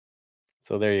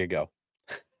 So there you go.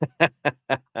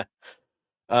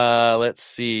 Let's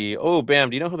see. Oh, Bam,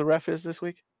 do you know who the ref is this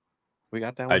week? We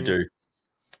got that one? I do.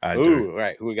 I Ooh, do. all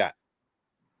right. Who we got?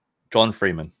 John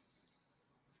Freeman.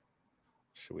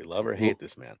 Should we love or hate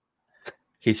this man?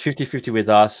 He's 50-50 with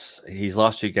us. His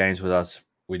last 2 games with us,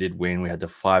 we did win. We had the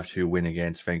 5-2 win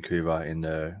against Vancouver in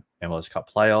the MLS Cup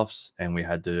playoffs, and we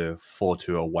had the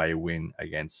 4-2 away win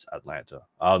against Atlanta.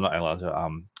 Not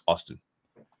Atlanta, Austin.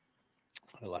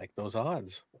 I like those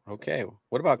odds. Okay.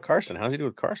 What about Carson? How's he do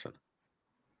with Carson?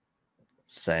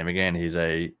 Same again. He's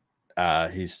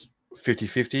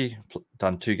 50-50,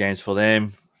 done 2 games for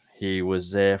them. He was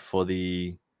there for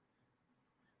the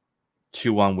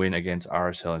 2-1 win against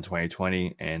RSL in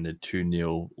 2020 and the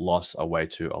 2-0 loss away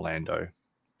to Orlando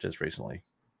just recently.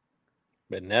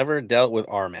 But never dealt with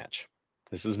our match.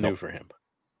 This is new Nope. for him.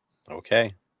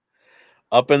 Okay.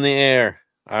 Up in the air.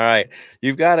 All right.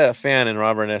 You've got a fan in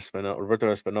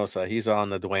Roberto Espinosa. He's on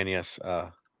the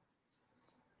Dueñas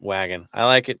wagon. I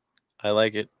like it. I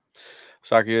like it.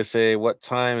 Soccer USA, what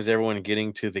time is everyone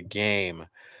getting to the game?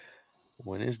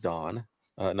 When is dawn?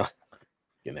 No,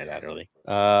 getting it out early.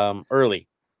 Early.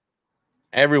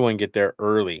 Everyone get there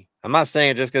early. I'm not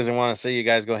saying it just because I want to see you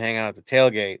guys go hang out at the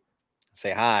tailgate and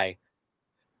say hi.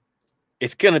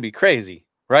 It's going to be crazy,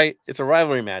 right? It's a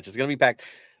rivalry match. It's going to be packed.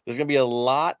 There's going to be a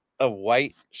lot of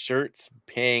white shirts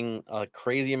paying a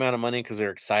crazy amount of money because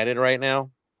they're excited right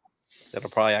now. That'll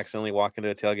probably accidentally walk into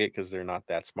a tailgate because they're not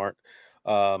that smart.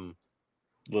 A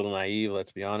little naive,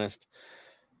 let's be honest.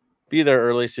 Be there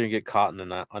early so you get caught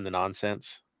on the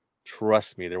nonsense.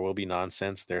 Trust me, there will be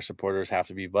nonsense. Their supporters have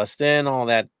to be bussed in, all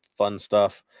that fun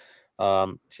stuff.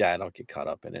 Yeah, I don't get caught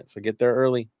up in it. So get there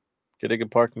early. Get a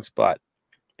good parking spot.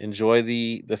 Enjoy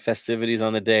the festivities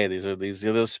on the day. These are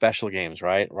those special games,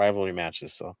 right? Rivalry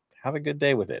matches. So have a good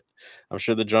day with it. I'm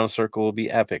sure the drum circle will be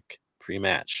epic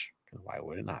pre-match. Why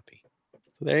would it not be?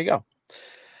 So there you go.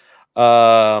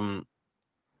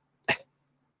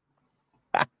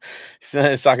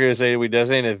 Soccer USA, we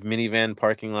designate a minivan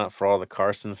parking lot for all the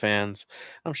Carson fans.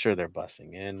 I'm sure they're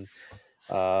bussing in.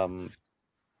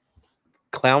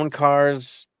 Clown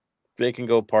cars, they can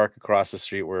go park across the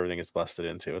street where everything gets busted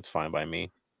into. It's fine by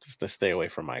me. Just to stay away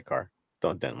from my car.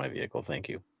 Don't dent my vehicle. Thank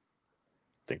you.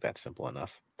 I think that's simple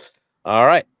enough. All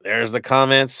right. There's the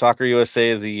comments. Soccer USA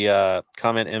is the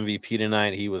comment MVP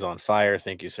tonight. He was on fire.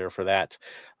 Thank you, sir, for that.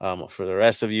 For the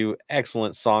rest of you,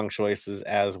 excellent song choices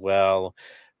as well.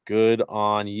 Good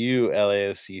on you,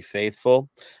 LAFC faithful.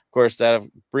 Of course, that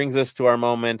brings us to our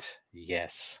moment.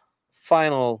 Yes.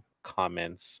 Final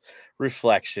comments,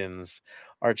 reflections,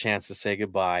 our chance to say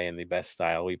goodbye in the best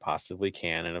style we possibly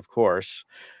can. And of course,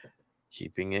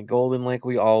 keeping it golden like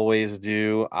we always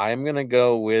do. I'm going to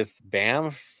go with Bam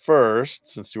first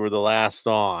since you were the last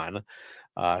on.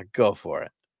 Go for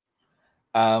it.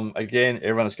 Again,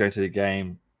 everyone that's going to the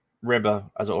game, remember,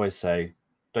 as I always say,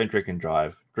 don't drink and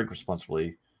drive. Drink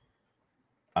responsibly.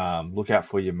 Look out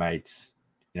for your mates.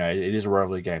 You know, it is a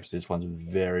rivalry game, so this one's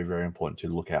very, very important to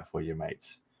look out for your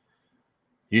mates.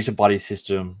 Use a buddy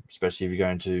system, especially if you're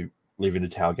going to live in the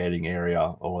tailgating area,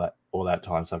 all that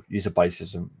time stuff. Use a buddy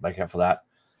system. Make out for that.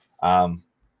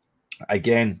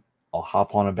 Again, I'll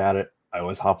harp on about it. I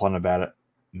always harp on about it.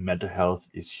 Mental health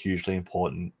is hugely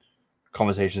important.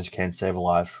 Conversations can save a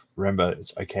life. Remember,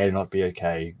 it's okay to not be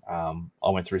okay. I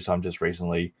went through some just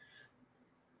recently.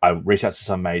 I reached out to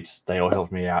some mates. They all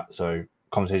helped me out. So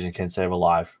conversation can save a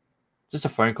life. Just a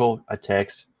phone call, a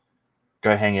text,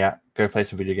 go hang out, go play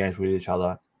some video games with each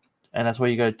other. And that's where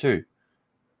you go too.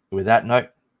 With that note,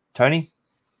 Tony?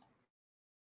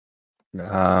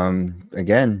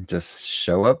 Again, just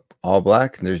show up all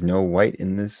black. There's no white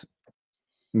in this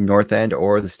North End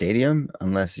or the stadium,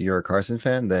 unless you're a Carson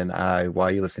fan. Then why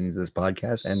are you listening to this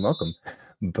podcast? And welcome.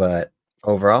 But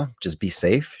overall, just be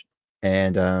safe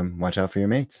and watch out for your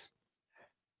mates.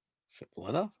 Simple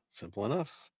enough. Simple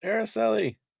enough.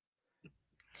 Araceli.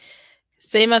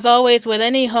 Same as always with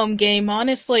any home game.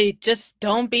 Honestly, just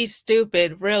don't be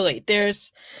stupid. Really,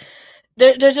 there's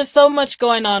just so much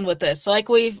going on with this. Like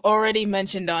we've already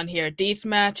mentioned on here, these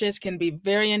matches can be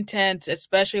very intense,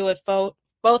 especially with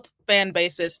both fan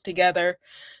bases together.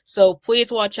 So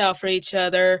please watch out for each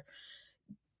other.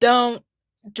 Don't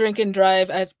drink and drive,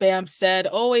 as Bam said.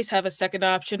 Always have a second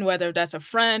option, whether that's a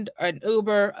friend, or an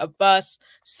Uber, a bus,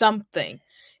 something.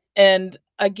 And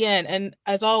again, and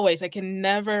as always, I can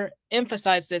never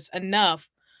emphasize this enough,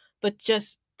 but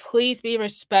just please be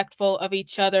respectful of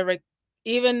each other,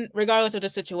 even regardless of the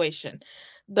situation.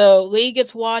 The league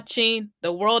is watching,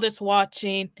 the world is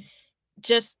watching.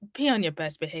 Just be on your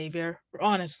best behavior,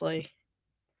 honestly.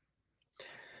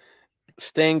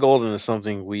 Staying golden is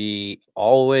something we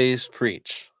always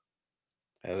preach.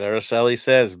 As Araceli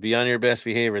says, be on your best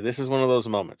behavior. This is one of those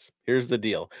moments. Here's the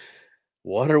deal.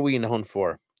 What are we known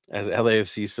for as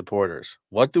LAFC supporters?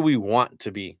 What do we want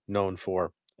to be known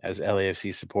for as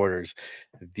LAFC supporters?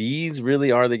 These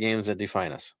really are the games that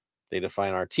define us. They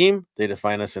define our team. They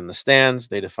define us in the stands.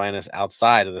 They define us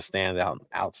outside of the stands,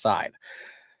 outside.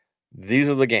 These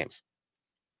are the games.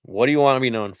 What do you want to be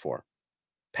known for?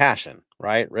 Passion,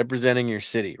 right? Representing your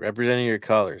city, representing your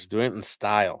colors, doing it in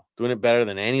style, doing it better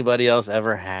than anybody else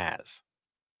ever has.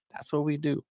 That's what we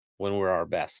do when we're our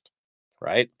best,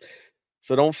 right?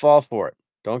 So don't fall for it.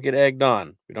 Don't get egged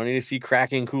on. We don't need to see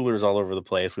cracking coolers all over the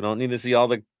place. We don't need to see all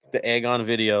the egg on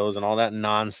videos and all that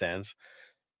nonsense.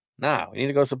 Nah, we need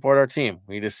to go support our team.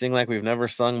 We need to sing like we've never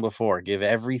sung before. Give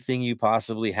everything you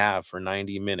possibly have for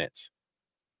 90 minutes.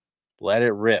 Let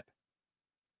it rip.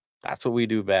 That's what we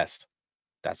do best.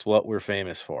 That's what we're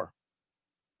famous for.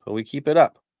 But we keep it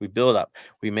up. We build up.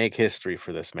 We make history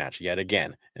for this match yet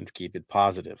again and keep it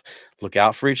positive. Look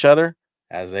out for each other.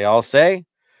 As they all say,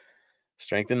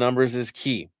 strength in numbers is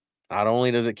key. Not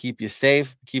only does it keep you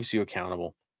safe, it keeps you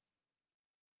accountable.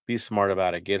 Be smart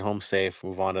about it. Get home safe.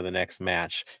 Move on to the next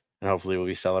match. And hopefully we'll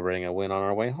be celebrating a win on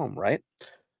our way home, right?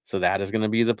 So that is going to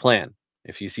be the plan.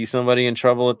 If you see somebody in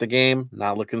trouble at the game,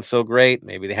 not looking so great,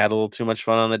 maybe they had a little too much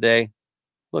fun on the day,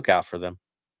 look out for them.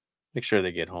 Make sure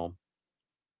they get home.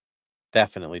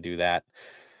 Definitely do that.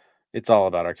 It's all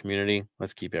about our community.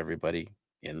 Let's keep everybody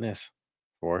in this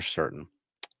for certain.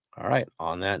 All right.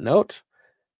 On that note,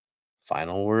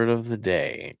 final word of the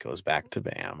day. It goes back to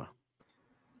Bam.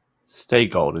 Stay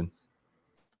golden.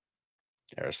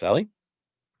 Araceli?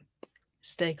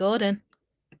 Stay golden.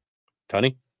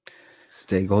 Tony?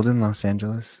 Stay golden, Los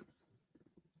Angeles.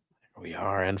 There we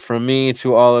are. And from me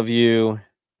to all of you,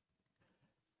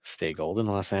 stay golden,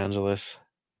 Los Angeles.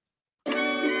 Thank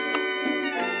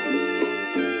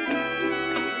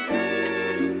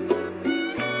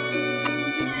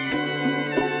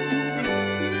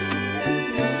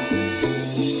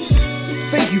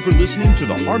you for listening to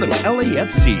the Heart of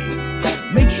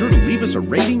LAFC. Make sure to leave us a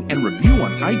rating and review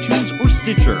on iTunes or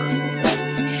Stitcher.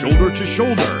 Shoulder to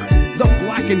shoulder, the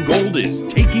black and gold is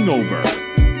taking over.